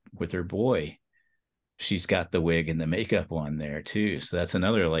with her boy, she's got the wig and the makeup on there too. So that's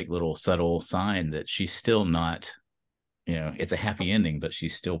another like little subtle sign that she's still not, you know, it's a happy ending, but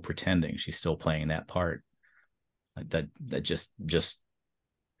she's still pretending. She's still playing that part. That that just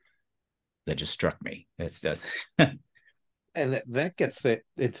struck me. It's just And that gets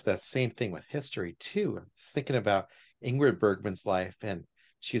into that same thing with history too. I was thinking about Ingrid Bergman's life, and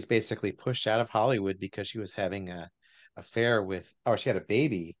she was basically pushed out of Hollywood because she was having a affair with, or she had a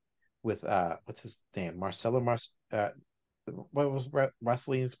baby with what's his name, Marcello what was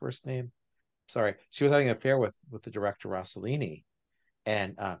Rossellini's first name? Sorry, she was having an affair with the director Rossellini,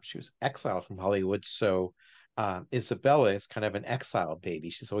 and she was exiled from Hollywood. So Isabella is kind of an exile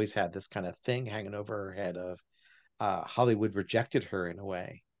baby. She's always had this kind of thing hanging over her head of Hollywood rejected her in a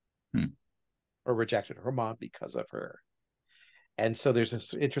way, hmm, or rejected her mom because of her. And so there's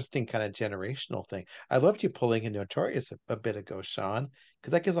this interesting kind of generational thing. I loved you pulling in Notorious a bit ago, Sean,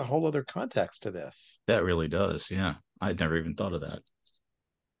 because that gives a whole other context to this. that really does. Yeah, I'd never even thought of that.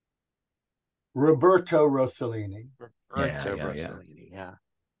 Roberto Rossellini. Yeah, Roberto yeah, yeah. Rossellini,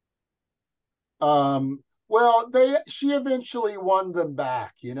 yeah. Well, they she eventually won them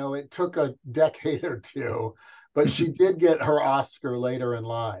back. It took a decade or two, but she did get her Oscar later in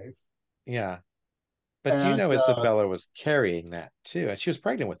life. Yeah. But And Isabella was carrying that too. And she was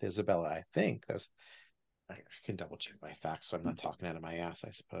pregnant with Isabella, I think. I can double check my facts so I'm not talking out of my ass,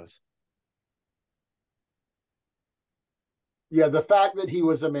 I suppose. yeah, the fact that he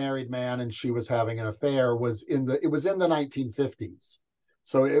was a married man and she was having an affair was in the 1950s.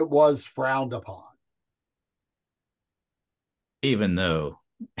 So it was frowned upon. Even though,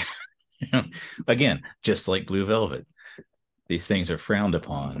 you know, again, just like Blue Velvet, these things are frowned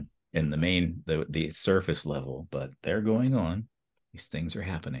upon. in the surface level, but they're going on. These things are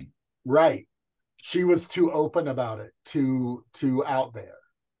happening. Right. She was too open about it, too out there,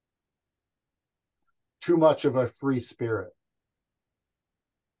 too much of a free spirit.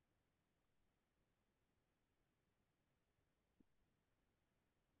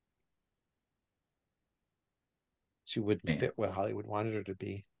 She wouldn't Man, fit what Hollywood wanted her to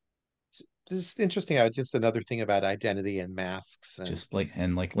be. This is interesting how just another thing about identity and masks and just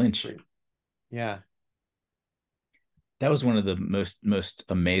like Lynch. yeah. That was one of the most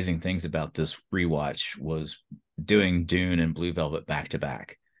amazing things about this rewatch was doing Dune and Blue Velvet back to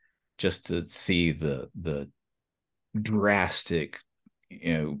back, just to see the drastic,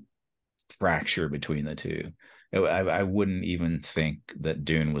 you know, fracture between the two. I wouldn't even think that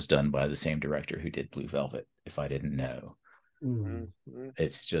Dune was done by the same director who did Blue Velvet if I didn't know. Mm-hmm.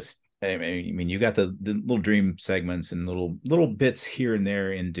 It's just, I mean, you got the little dream segments and little bits here and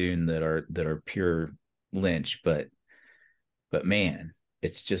there in Dune that are pure Lynch, but man,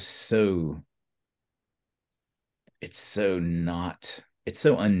 it's just it's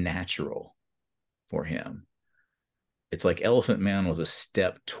so unnatural for him. It's like Elephant Man was a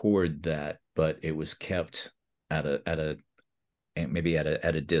step toward that, but it was kept at a maybe at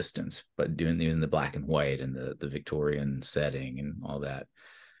a distance, but doing even the black and white and the Victorian setting and all that.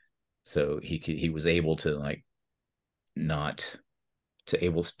 So he was able to like not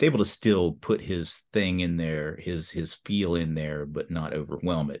able to still put his thing in there, his feel in there, but not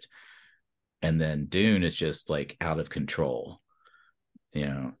overwhelm it. And then Dune is just like out of control. You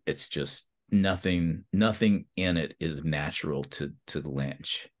know, it's just nothing in it is natural to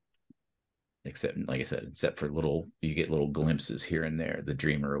Lynch, except like I said, except for you get little glimpses here and there. The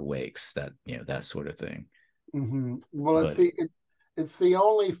dreamer awakes, that you know, that sort of thing. Mm-hmm. Well, But it's the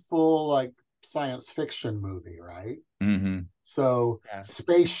only full like science fiction movie, right? mm-hmm, So Yeah.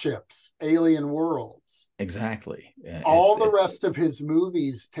 spaceships, alien worlds. exactly, All the it's rest of his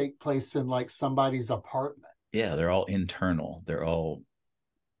movies take place in like somebody's apartment yeah, they're all internal. They're all,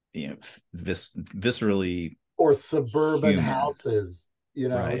 you know, viscerally or suburban human. houses. You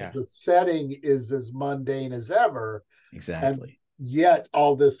know, Right. Yeah. the setting is as mundane as ever, and Exactly. yet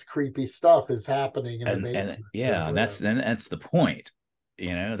all this creepy stuff is happening in the And basement of yeah, and whatever. that's the point.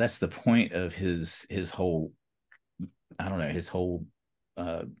 You know, that's the point of his whole, I don't know, his whole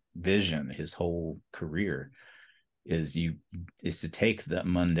uh vision, his whole career is to take that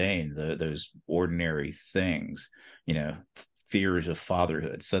mundane, those ordinary things, you know, fears of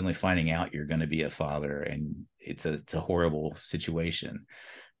fatherhood, suddenly finding out you're going to be a father, and it's a horrible situation.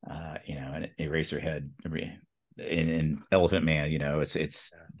 You know, and Eraserhead in Elephant Man, you know, it's Yeah.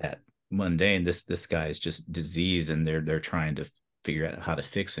 that mundane. This guy is just disease, and they're trying to figure out how to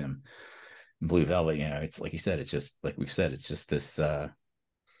fix him. Blue Velvet, you know, it's like you said, it's just like we've said, it's just this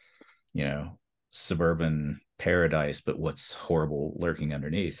you know, suburban paradise, but what's horrible lurking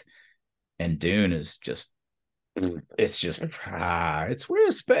underneath. And Dune is just, it's just it's we're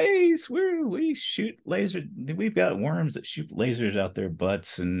in space, we shoot laser, we've got worms that shoot lasers out their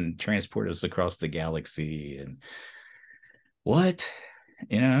butts and transport us across the galaxy. And what,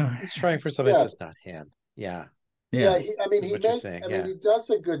 you know, He's trying for something that's Yeah, just not him. Yeah. yeah. yeah, Is what you're saying. I mean, Yeah. he does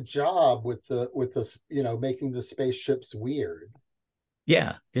a good job with the you know, making the spaceships weird,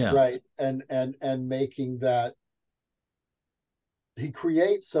 yeah, right? And making that he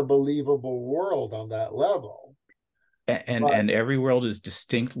creates a believable world on that level. But and every world is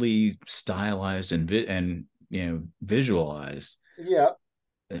distinctly stylized and you know, visualized, yeah,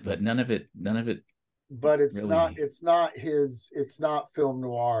 but none of it but really, it's not film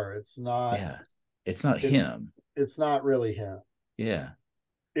noir. yeah, it's not It's him. it's not really him. Yeah,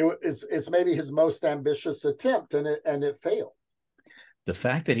 It's maybe his most ambitious attempt, and it failed. the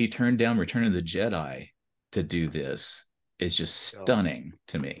fact that he turned down Return of the Jedi to do this is just Oh, stunning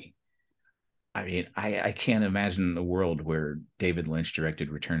to me. I mean, I can't imagine a world where David Lynch directed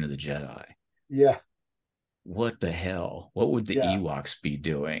Return of the Jedi. Yeah, What the hell? What would the yeah, Ewoks be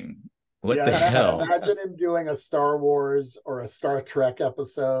doing? What yeah. the hell? Imagine him doing a Star Wars or a Star Trek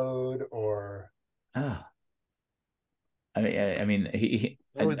episode, Oh, I mean,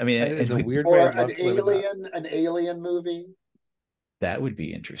 that was I mean, in a weird way. or I'd love to live in that. an alien movie. that would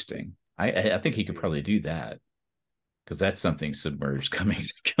be interesting. I think he could probably do that because that's something submerged coming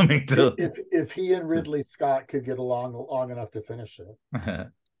If he and to Ridley Scott could get along long enough to finish it.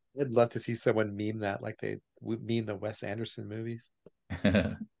 I'd love to see someone meme that, like they would meme the Wes Anderson movies.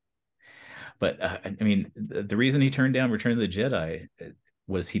 But I mean, the reason he turned down Return of the Jedi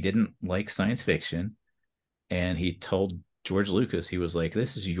was he didn't like science fiction, and he told George Lucas, he was like,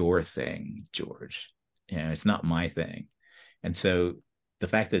 "This is your thing, George. You know, it's not my thing." And so the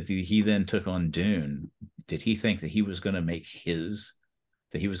fact that he then took on Dune, did he think that he was going to make his,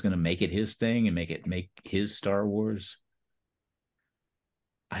 that he was going to make it his thing and make his Star Wars?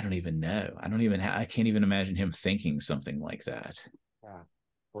 I don't even know. I can't even imagine him thinking something like that. Yeah.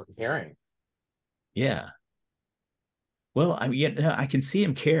 Or caring. Yeah. Well, I mean, yeah, I can see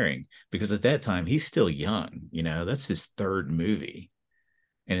him caring because at that time he's still young. That's his third movie,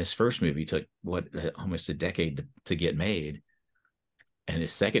 and his first movie took what almost a decade to get made, and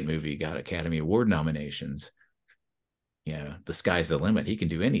his second movie got Academy Award nominations. The sky's the limit. He can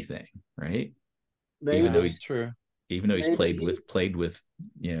do anything, right? Even Maybe, though Yeah, he's it's true. even though he's maybe he, played with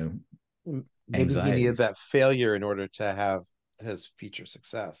Maybe he needed anxieties. that failure in order to have his future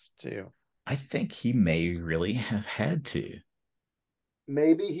success too. I think he may really have had to.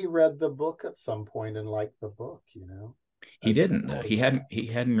 maybe he read the book at some point and liked the book. He As didn't though. simple as that. He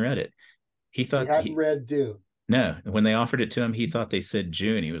hadn't read it. He He thought hadn't he read Dune. No, when they offered it to him, he thought they said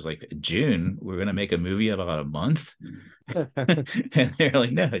June. He was like, June, we're going to make a movie about a month. And they're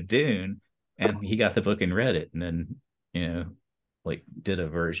like, no, Dune. And he got the book and read it. And then, you know, like did a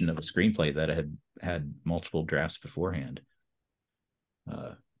version of a screenplay that had multiple drafts beforehand.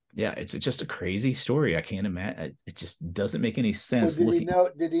 Uh, yeah, it's just a crazy story. I can't imagine. It just doesn't make any Well, sense did he looking. know?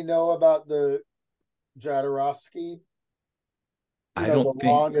 Did he know about the Jodorowsky? I The don't think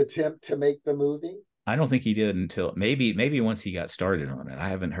long attempt to make the movie. I don't think he did until maybe once he got started on it. I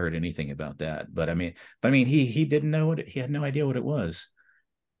haven't heard anything about that. But I mean, he didn't know he had no idea what it was,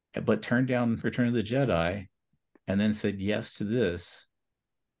 but turned down Return of the Jedi and then said yes to this.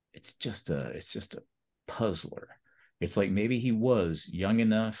 It's just a puzzler. It's like maybe he was young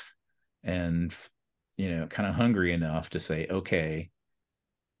enough and kind of hungry enough to say, okay,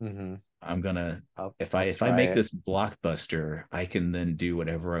 Hmm. I'm gonna if I I'll if I try make it. this blockbuster, I can then do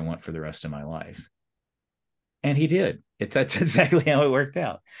whatever I want for the rest of my life. And he did. That's exactly how it worked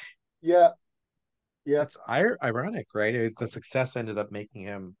out. Yeah, yeah, It's ironic, right? The success ended up making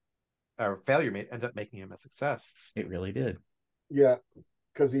him, or failure ended up making him a success. It really did. yeah.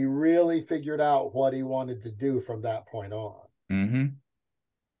 Because he really figured out what he wanted to do from that point on. Mm-hmm.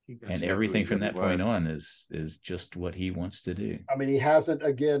 He got And to know who he everything from really that point was. on is just what he wants to do. I mean, he hasn't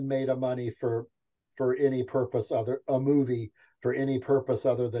again made a money for any purpose other a movie for any purpose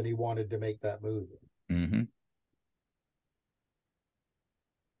other than he wanted to make that movie. Mm-hmm.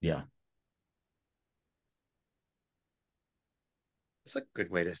 Yeah. It's a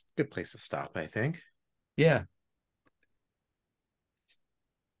good place to stop, I think. Yeah.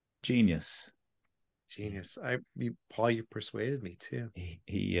 Genius. Genius. Paul, you persuaded me too.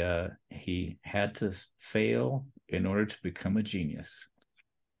 He had to fail in order to become a genius.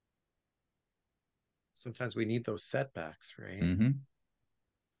 Sometimes we need those setbacks, right? Mm-hmm.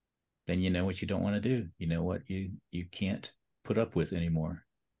 Then you know what you don't want to do. You know what you can't put up with anymore.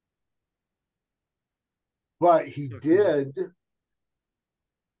 But he So cool. did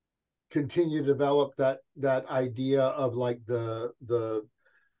continue to develop that idea of like the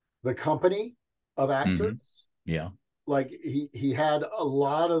company of Mm-hmm. actors. Yeah. Like he had a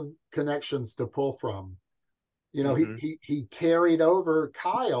lot of connections to pull from. Hmm. He carried over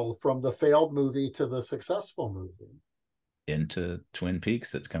Kyle from the failed movie to the successful movie Into Twin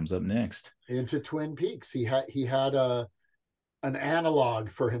Peaks that comes up next. into Twin Peaks. He had a an analog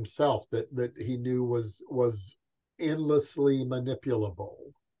for himself that he knew was endlessly manipulable.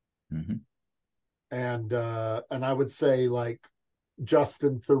 Mm-hmm. And I would say like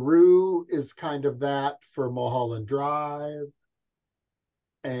Justin Theroux is kind of that for Mulholland Drive,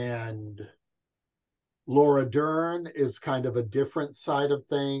 and Laura Dern is kind of a different side of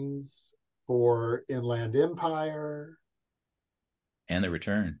things for Inland Empire And the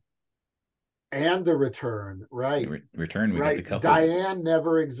return. and The Return. Right, Return, we get the right. couple. Diane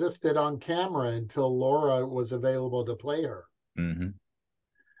never existed on camera until Laura was available to play her. Mm-hmm.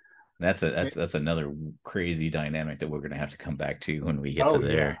 That's another crazy dynamic that we're going to have to come back to when we get to Oh yeah,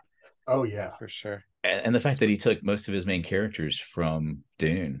 there. oh Yeah, yeah, for sure. And the fact that he took most of his main characters from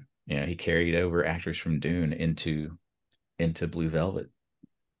Dune, he carried over actors from Dune into Blue Velvet.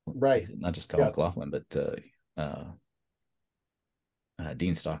 right. Not just Kyle Yes. MacLachlan, but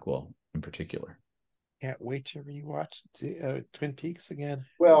Dean Stockwell in particular. Can't wait to rewatch Twin Peaks again.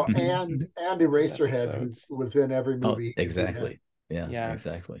 Well, and Mhm. and These Eraserhead, who episodes. was in every Oh, movie he was in. exactly. Yeah, Yeah,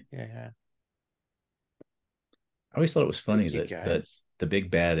 exactly. yeah, yeah. I always thought it was funny Thank you, that guys. the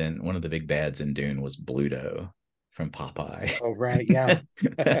big bad in one of the big bads in Dune was Bluto from Popeye. Oh, right, yeah.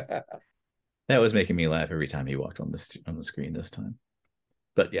 That was making me laugh every time he walked on the screen this time.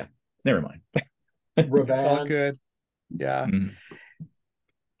 But yeah, never mind. It's all Ravan. good. Yeah. Mm,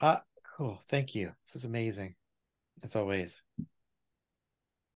 Uh, cool. Thank you. This is amazing, as always.